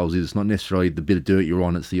what trails is. It's not necessarily the bit of dirt you're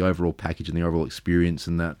on, it's the overall package and the overall experience,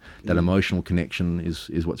 and that emotional connection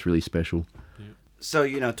is what's really special.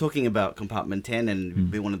 So, talking about Compartment 10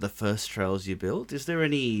 and be one of the first trails you built, is there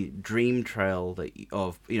any dream trail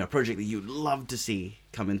project that you'd love to see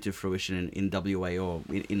come into fruition in WA or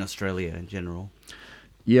in Australia in general?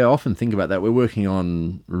 Yeah, I often think about that. We're working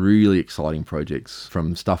on really exciting projects,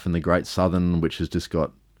 from stuff in the Great Southern, which has just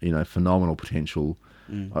got, phenomenal potential.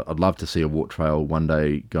 I'd love to see a walk trail one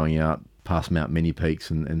day going out past Mount Many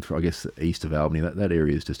Peaks and through, I guess, the east of Albany. That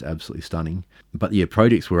area is just absolutely stunning. But yeah,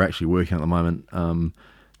 projects we're actually working on at the moment.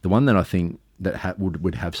 The one that I think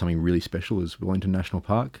would have something really special is Wellington National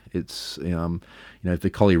Park. It's the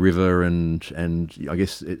Collie River and I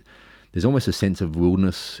guess there's almost a sense of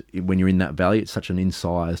wilderness when you're in that valley. It's such an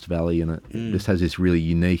incised valley, and it just has this really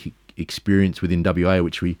unique experience within WA,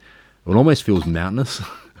 which it almost feels mountainous.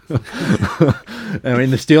 I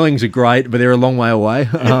mean, the Steelings are great, but they're a long way away.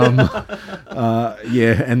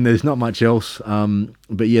 And there's not much else.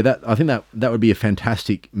 But yeah, I think that would be a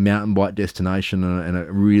fantastic mountain bike destination and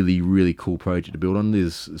a really, really cool project to build on.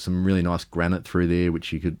 There's some really nice granite through there,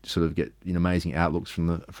 which you could sort of get amazing outlooks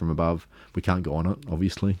from above. We can't go on it,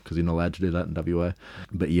 obviously, because you're not allowed to do that in WA.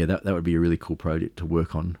 But yeah, that would be a really cool project to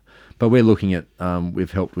work on. But we're looking at,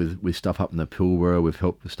 we've helped with stuff up in the Pilbara, we've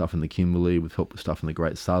helped with stuff in the Kimberley, we've helped with stuff in the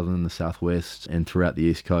Great Southern, the Southwest, and throughout the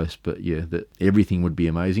East Coast. But yeah, everything would be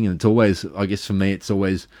amazing. And it's always, I guess for me, it's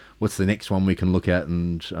always, what's the next one we can look at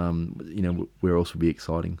and, where else would be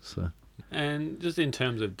exciting. So. And just in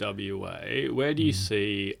terms of WA, where do you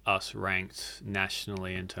see us ranked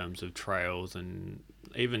nationally in terms of trails and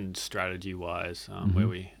even strategy-wise, where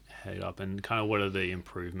we head up, and kind of what are the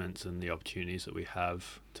improvements and the opportunities that we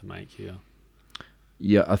have to make here?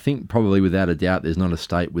 Yeah, I think probably without a doubt there's not a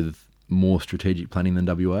state with more strategic planning than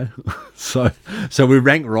WA. so we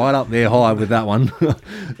rank right up there high with that one,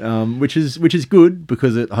 which is good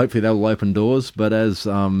because hopefully that will open doors. But as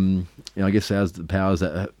I guess as the powers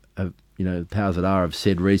that powers that have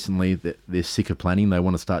said recently that they're sick of planning, they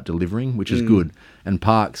want to start delivering, which is good. And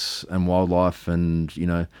parks and wildlife and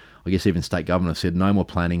I guess even state government have said no more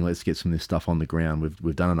planning. Let's get some of this stuff on the ground.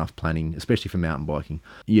 We've done enough planning, especially for mountain biking.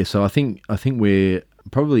 Yeah, so I think we're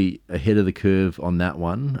probably ahead of the curve on that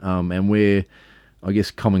one. And we're, I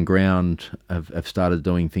guess, Common Ground have started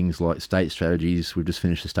doing things like state strategies. We've just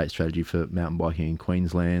finished the state strategy for mountain biking in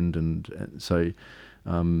Queensland, and so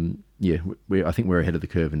I think we're ahead of the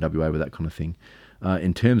curve in WA with that kind of thing.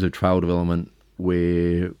 In terms of trail development,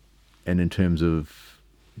 and in terms of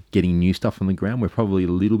getting new stuff on the ground, we're probably a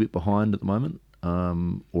little bit behind at the moment,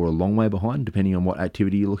 or a long way behind, depending on what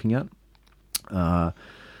activity you're looking at.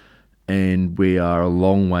 And we are a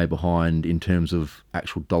long way behind in terms of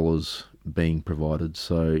actual dollars being provided.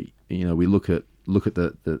 So, we look at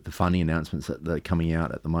the funding announcements that are coming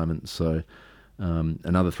out at the moment. So,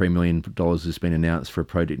 another $3 million has been announced for a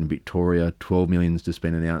project in Victoria. $12 million has just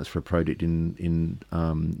been announced for a project in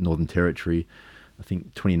Northern Territory. I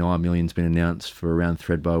think $29 million's been announced for around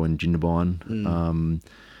Thredbo and Jindabyne.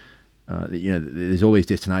 There's all these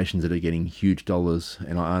destinations that are getting huge dollars,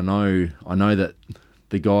 and I know that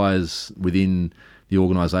the guys within the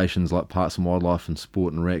organisations like Parks and Wildlife and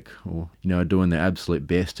Sport and Rec, are doing their absolute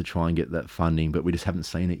best to try and get that funding, but we just haven't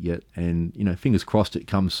seen it yet. And fingers crossed it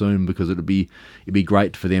comes soon, because it'd be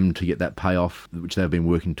great for them to get that payoff, which they've been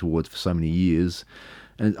working towards for so many years.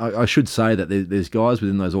 And I should say that there's guys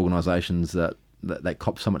within those organisations that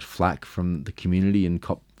cop so much flack from the community and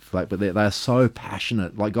cop flack, but they are so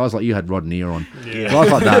passionate. Like guys like you had Rod Neer on, guys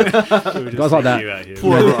like that, guys like that.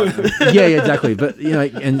 Poor Rod. Yeah, exactly. But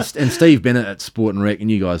and Steve Bennett at Sport and Rec, and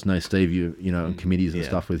you guys know Steve, on committees and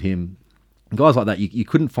stuff with him. Guys like that, you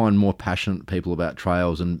couldn't find more passionate people about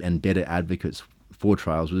trails and better advocates for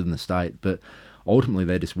trails within the state. But ultimately,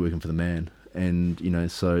 they're just working for the man, and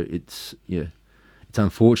so it's It's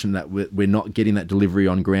unfortunate that we're not getting that delivery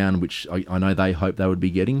on ground, which I know they hope they would be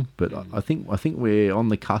getting. But I think we're on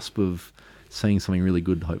the cusp of seeing something really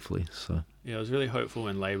good, hopefully. So yeah, I was really hopeful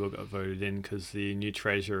when Labor got voted in, because the new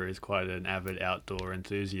treasurer is quite an avid outdoor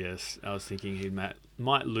enthusiast. I was thinking he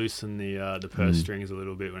might loosen the purse strings a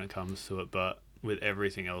little bit when it comes to it, but with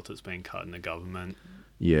everything else that's been cut in the government,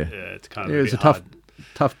 it's kind of it's a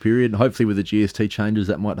tough period. Hopefully, with the GST changes,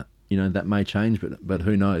 that may change, but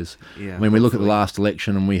who knows? Yeah, when we look at the last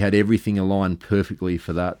election, and we had everything aligned perfectly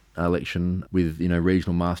for that election, with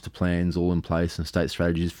regional master plans all in place and state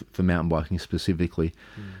strategies for mountain biking specifically.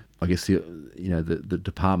 I guess the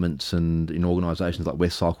departments and in organisations like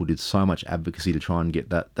West Cycle did so much advocacy to try and get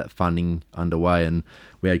that funding underway, and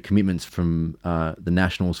we had commitments from the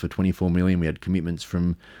Nationals for $24 million. We had commitments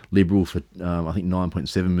from Liberal for I think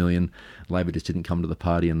 $9.7 million. Labor just didn't come to the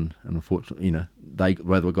party, and unfortunately, they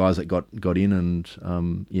were the guys that got in,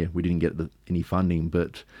 and we didn't get any funding.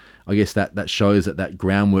 But I guess that shows that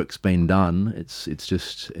groundwork's been done. It's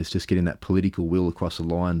just getting that political will across the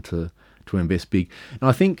line to invest big. And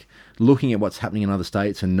I think looking at what's happening in other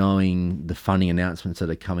states and knowing the funding announcements that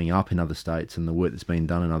are coming up in other states and the work that's been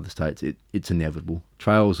done in other states, it's inevitable.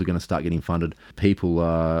 Trails are going to start getting funded. People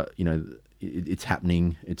are, it's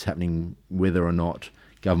happening. It's happening whether or not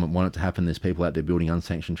government want it to happen. There's people out there building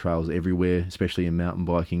unsanctioned trails everywhere, especially in mountain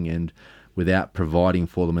biking, and without providing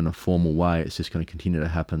for them in a formal way, it's just going to continue to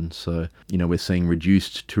happen. So, we're seeing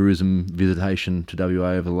reduced tourism visitation to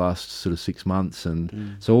WA over the last sort of 6 months.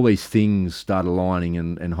 And so all these things start aligning,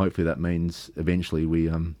 and hopefully that means eventually we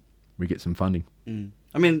get some funding.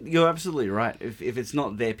 I mean, you're absolutely right. If it's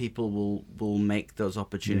not there, people will make those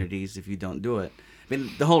opportunities if you don't do it. I mean,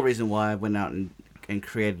 the whole reason why I went out and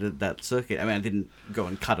created that circuit, I mean, I didn't go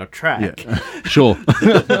and cut a track. Yeah. Sure.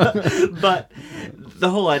 But the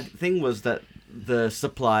whole thing was that the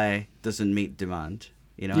supply doesn't meet demand,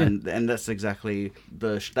 and that's exactly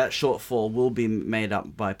that shortfall will be made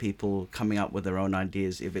up by people coming up with their own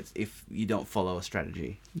ideas if you don't follow a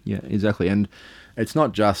strategy. Yeah, exactly. And it's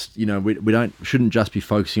not just, we shouldn't just be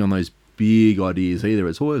focusing on those big ideas either.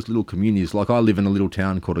 It's all those little communities. Like I live in a little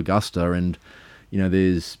town called Augusta, and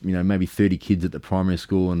there's maybe 30 kids at the primary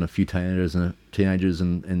school and a few teenagers and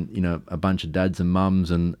a bunch of dads and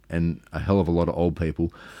mums and a hell of a lot of old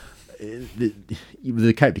people.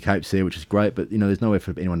 The Cape to Cape's there, which is great, but there's nowhere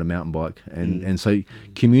for anyone to mountain bike, and so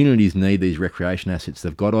communities need these recreation assets.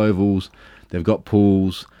 They've got ovals, they've got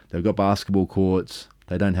pools, they've got basketball courts.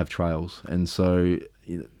 They don't have trails, and so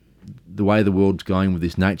the way the world's going with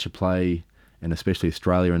this nature play, and especially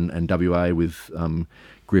Australia and WA with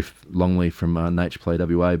Griff Longley from Nature Play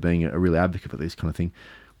WA being a real advocate for this kind of thing,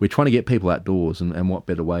 we're trying to get people outdoors, and what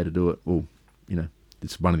better way to do it? Well,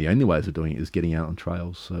 it's one of the only ways of doing it is getting out on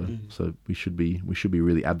trails. So we should be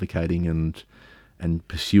really advocating and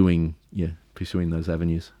pursuing those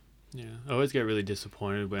avenues. Yeah, I always get really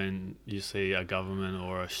disappointed when you see a government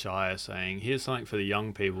or a shire saying, here's something for the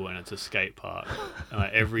young people, and it's a skate park.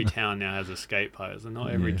 Like every town now has a skate park, so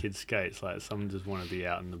not every kid skates. Like some just want to be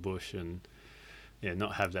out in the bush, and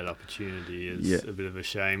not have that opportunity is a bit of a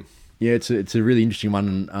shame. Yeah, it's a really interesting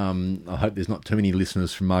one, and I hope there's not too many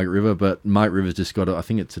listeners from Margaret River, but Margaret River's just got I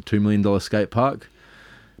think it's a $2 million skate park,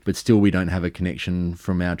 but still we don't have a connection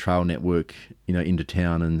from our trail network, into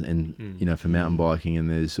town and for mountain biking, and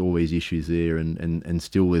there's always issues there, and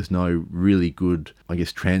still there's no really good, I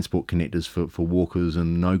guess, transport connectors for walkers,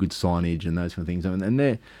 and no good signage and those kind of things, and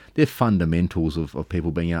they're fundamentals of people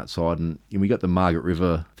being outside, and we got the Margaret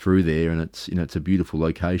River through there, and it's a beautiful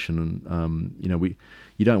location, and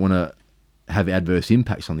you don't want to have adverse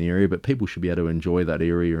impacts on the area, but people should be able to enjoy that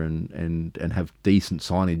area and have decent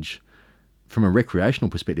signage from a recreational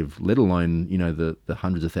perspective, let alone the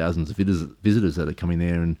hundreds of thousands of visitors that are coming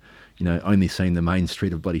there, and only seeing the main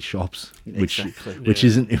street of bloody shops, which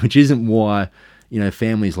isn't why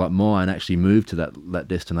families like mine actually moved to that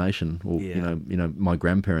destination, or my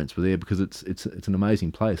grandparents were there, because it's an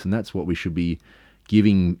amazing place, and that's what we should be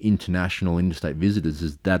giving international interstate visitors,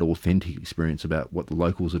 is that authentic experience about what the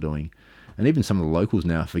locals are doing. And even some of the locals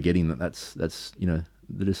now are forgetting that's they're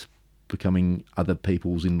just becoming other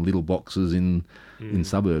peoples in little boxes in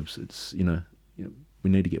suburbs. It's we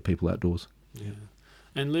need to get people outdoors. Yeah.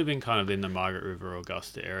 And living kind of in the Margaret River,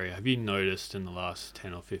 Augusta area, have you noticed in the last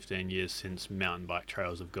 10 or 15 years since mountain bike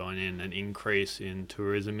trails have gone in an increase in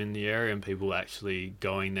tourism in the area and people actually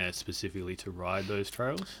going there specifically to ride those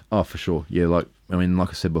trails? Oh, for sure. Yeah, like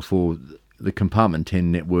I said before, the Compartment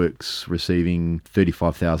 10 network's receiving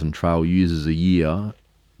 35,000 trail users a year.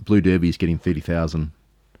 Blue Derby's getting 30,000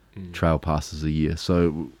 trail passes a year.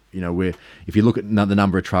 So, if you look at the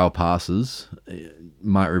number of trail passes,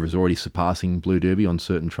 Margaret River's already surpassing Blue Derby on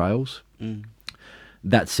certain trails.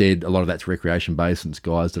 That said, a lot of that's recreation based, and it's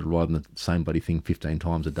guys that are riding the same bloody thing 15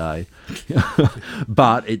 times a day.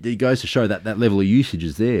 But it goes to show that level of usage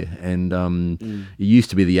is there. And it used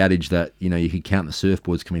to be the adage that, you could count the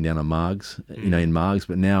surfboards coming down on Margs, in Margs,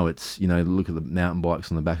 but now it's, look at the mountain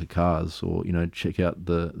bikes on the back of cars, or, check out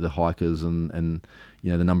the hikers and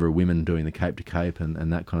the number of women doing the Cape to Cape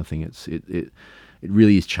and that kind of thing. It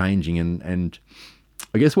really is changing. And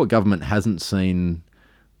I guess what government hasn't seen,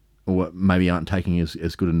 or what maybe aren't taking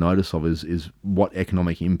as good a notice of, is what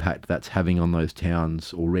economic impact that's having on those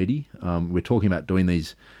towns already. We're talking about doing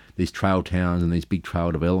these trail towns and these big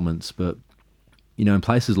trail developments, but in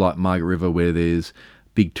places like Margaret River where there's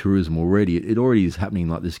big tourism already, it already is happening.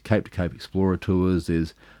 Like this Cape to Cape Explorer tours,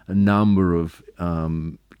 there's a number of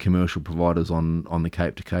commercial providers on the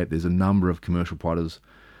Cape to Cape. There's a number of commercial providers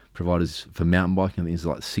for mountain biking. I think there's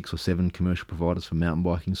like 6 or 7 commercial providers for mountain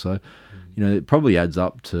biking. So, it probably adds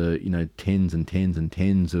up to, tens and tens and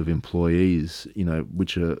tens of employees,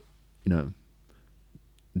 which are,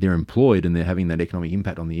 they're employed and they're having that economic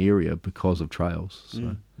impact on the area because of trails.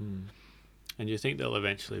 So. And do you think there'll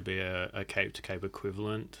eventually be a Cape to Cape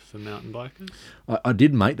equivalent for mountain bikers? I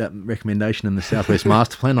did make that recommendation in the Southwest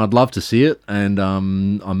Master Plan. I'd love to see it, and I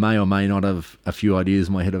may or may not have a few ideas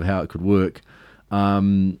in my head of how it could work.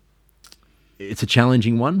 it's a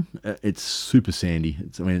challenging one. It's super sandy.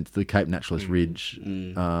 It's the Cape Naturalist Ridge.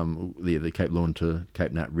 The Cape Leuven to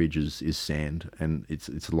Cape Nat Ridge is sand, and it's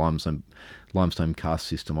a limestone karst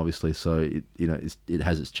system, obviously. So it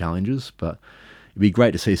has its challenges, but it'd be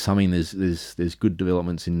great to see something. There's good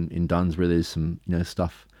developments in Duns where there's some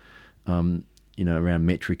stuff. Around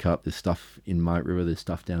Metric Up, there's stuff in Moat River, there's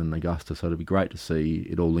stuff down in Augusta, so it'd be great to see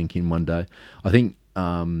it all link in one day. I think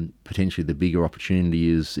potentially the bigger opportunity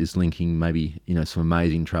is linking maybe some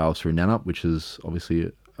amazing trails through Nannup, which is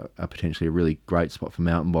obviously a potentially a really great spot for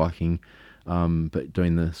mountain biking. But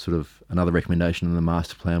doing the sort of another recommendation in the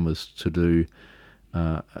master plan was to do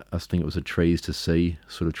I think it was a Trees to Sea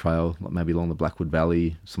sort of trail, like maybe along the Blackwood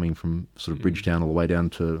Valley, something from sort of Bridgetown all the way down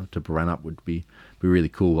to Baranup would be really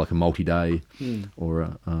cool, like a multi-day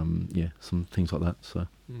or some things like that. So.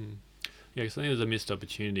 Yeah, because I think there's a missed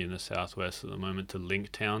opportunity in the southwest at the moment to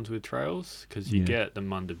link towns with trails, because you get the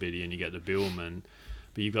Munda Biddy and you get the Billman,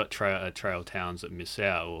 but you've got trail towns that miss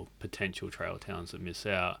out, or potential trail towns that miss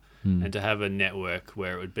out. And to have a network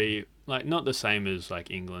where it would be like not the same as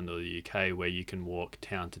like England or the UK, where you can walk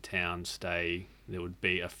town to town, stay, there would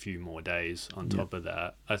be a few more days on top of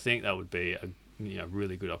that. I think that would be a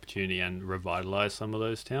really good opportunity and revitalise some of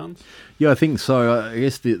those towns. Yeah, I think so. I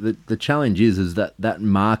guess the challenge is that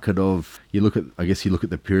market of you look at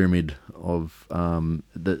the pyramid of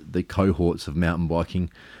the cohorts of mountain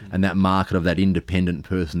biking, and that market of that independent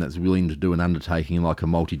person that's willing to do an undertaking like a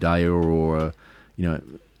multi-day or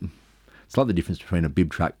it's like the difference between a bib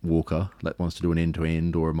track walker that wants to do an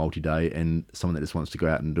end-to-end or a multi-day and someone that just wants to go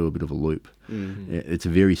out and do a bit of a loop. It's a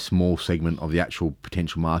very small segment of the actual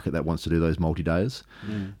potential market that wants to do those multi-days.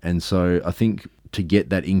 And so I think to get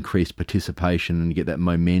that increased participation and get that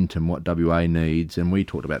momentum, what WA needs, and we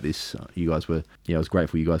talked about this, you guys were, I was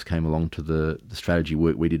grateful you guys came along to the strategy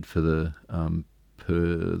work we did for the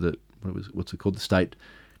what's it called, the state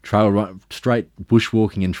straight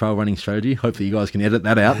bushwalking and trail running strategy. Hopefully you guys can edit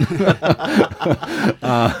that out.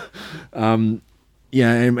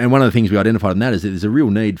 And one of the things we identified in that is that there's a real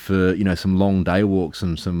need for some long day walks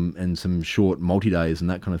and some short multi-days and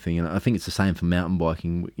that kind of thing. And I think it's the same for mountain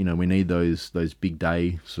biking. We need those big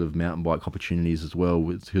day sort of mountain bike opportunities as well,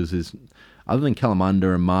 because there's, other than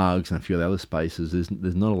Kalamunda and Margs and a few other spaces,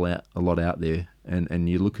 there's not a lot out there. And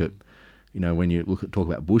you look at when you talk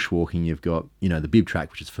about bushwalking, you've got, the bib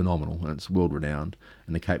track, which is phenomenal and it's world renowned,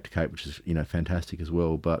 and the Cape to Cape, which is, fantastic as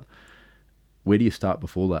well. But where do you start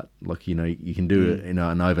before that? Like, you can do it, an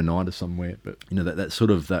overnighter somewhere, but, that sort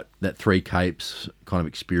of, that Three Capes kind of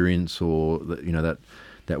experience, or that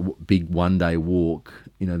big one day walk,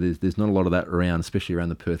 there's not a lot of that around, especially around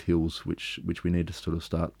the Perth Hills, which we need to sort of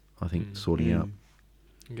start, I think, sorting out.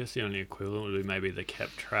 I guess the only equivalent would be maybe the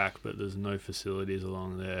Kep track, but there's no facilities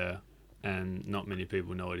along there. And not many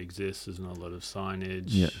people know it exists. There's not a lot of signage.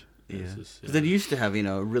 Yeah. Because it used to have,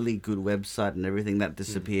 a really good website and everything that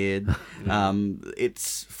disappeared.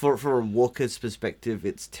 It's for a walker's perspective,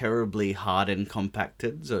 it's terribly hard and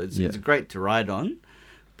compacted. So it's great to ride on,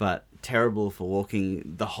 but terrible for walking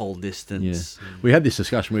the whole distance. Yeah. We had this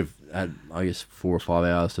discussion. We've had, I guess, 4 or 5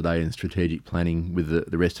 hours today in strategic planning with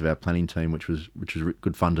the rest of our planning team, which was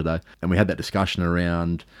good fun today. And we had that discussion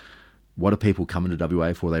around, what are people coming to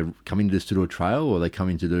WA for? Are they coming just to do a trail, or are they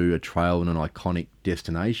coming to do a trail in an iconic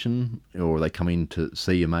destination, or are they coming to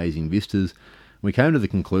see amazing vistas? We came to the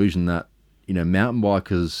conclusion that, mountain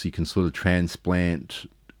bikers, you can sort of transplant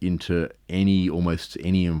into almost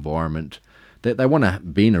any environment. They want to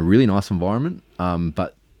be in a really nice environment,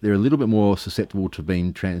 but they're a little bit more susceptible to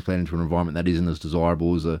being transplanted into an environment that isn't as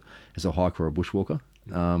desirable as a hiker or a bushwalker.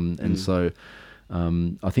 And so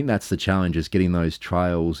I think that's the challenge, is getting those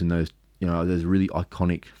trails in those, there's really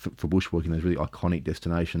iconic, for bushwalking, there's really iconic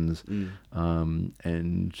destinations.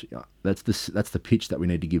 And that's the pitch that we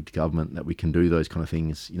need to give to government, that we can do those kind of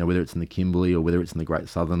things, whether it's in the Kimberley or whether it's in the Great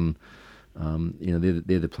Southern,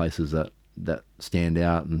 they're the places that stand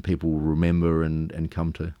out and people will remember and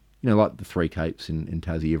come to, like the Three Capes in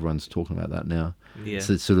Tassie. Everyone's talking about that now.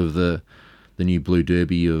 So it's sort of the new Blue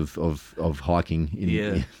Derby of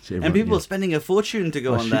hiking. And people are spending a fortune to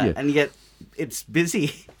go on that, and yet it's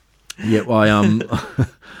busy. Yeah, well,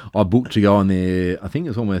 I booked to go on there, I think it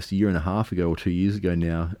was almost a year and a half ago or 2 years ago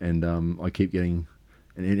now, and I keep getting,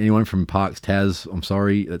 and anyone from Parks Tas, I'm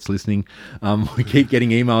sorry that's listening, we keep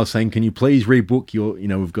getting emails saying, can you please rebook your,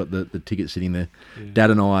 we've got the ticket sitting there. Dad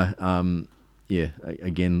and I,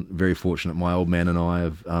 again, very fortunate. My old man and I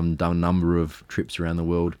have done a number of trips around the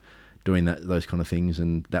world doing those kind of things,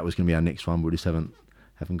 and that was going to be our next one, but we just haven't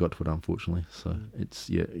got to it, unfortunately. So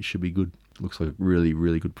it should be good. Looks like a really,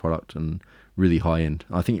 really good product and really high end.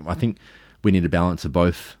 I think we need a balance of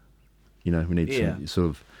both You know, we need Yeah. some sort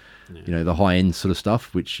of, you know, the high end sort of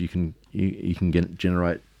stuff, which you can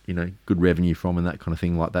generate, you know, good revenue from, and that kind of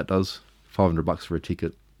thing, like that does. $500 for a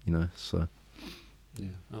ticket, you know. So Yeah.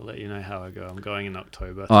 I'll let you know how I go. I'm going in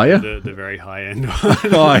October. Oh, yeah? The very high end one.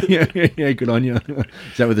 oh yeah, good on you.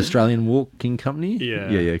 Is that with Australian Walking Company? Yeah.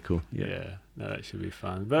 Yeah, cool. Yeah. Yeah, no, that should be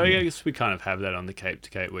fun. But I guess we kind of have that on the Cape to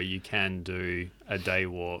Cape, where you can do a day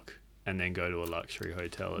walk and then go to a luxury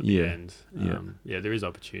hotel at the Yeah, end. There is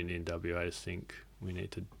opportunity in WA. I just think we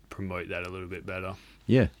need to promote that a little bit better.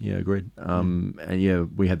 Yeah, agreed. And yeah,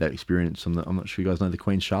 we had that experience on I'm not sure you guys know the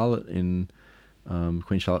Queen Charlotte in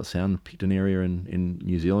Queen Charlotte Sound, Picton area in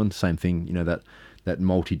New Zealand. Same thing, you know, that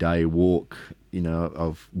multi-day walk, you know,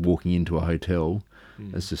 of walking into a hotel.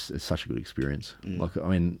 It's such a good experience. Like, I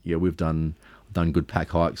mean, yeah, we've done good pack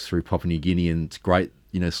hikes through Papua New Guinea, and it's great,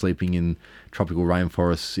 you know, sleeping in tropical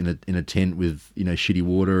rainforests in a tent with, you know, shitty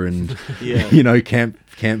water and you know, camp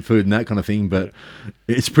food and that kind of thing. But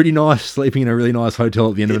it's pretty nice sleeping in a really nice hotel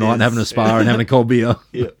at the end of the night and having a spa and having a cold beer.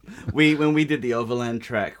 Yeah. When we did the overland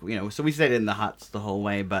track, you know, so we stayed in the huts the whole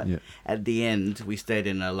way, but at the end we stayed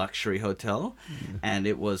in a luxury hotel, and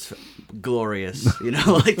it was glorious. You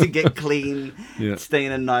know, like to get clean, stay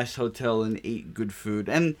in a nice hotel and eat good food,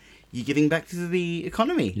 and you're getting back to the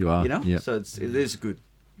economy. You are, you know, yeah. so it is good.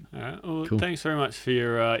 All right. Well, Cool. Thanks very much for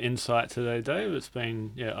your insight today, Dave. It's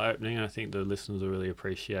been eye-opening. I think the listeners will really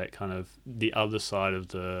appreciate kind of the other side of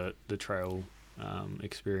the trail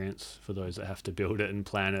experience for those that have to build it and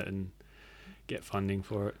plan it and get funding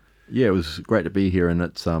for it. Yeah, it was great to be here, and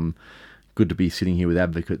it's good to be sitting here with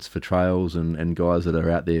advocates for trails and guys that are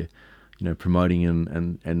out there, you know, promoting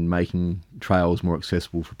and making trails more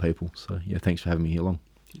accessible for people. So yeah, thanks for having me here along.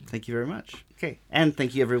 Thank you very much. Okay. And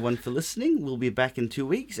thank you everyone for listening. We'll be back in 2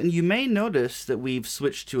 weeks. And you may notice that we've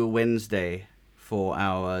switched to a Wednesday for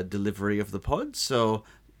our delivery of the pod. So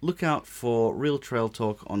look out for Real Trail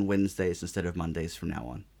Talk on Wednesdays instead of Mondays from now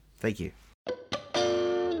on. Thank you.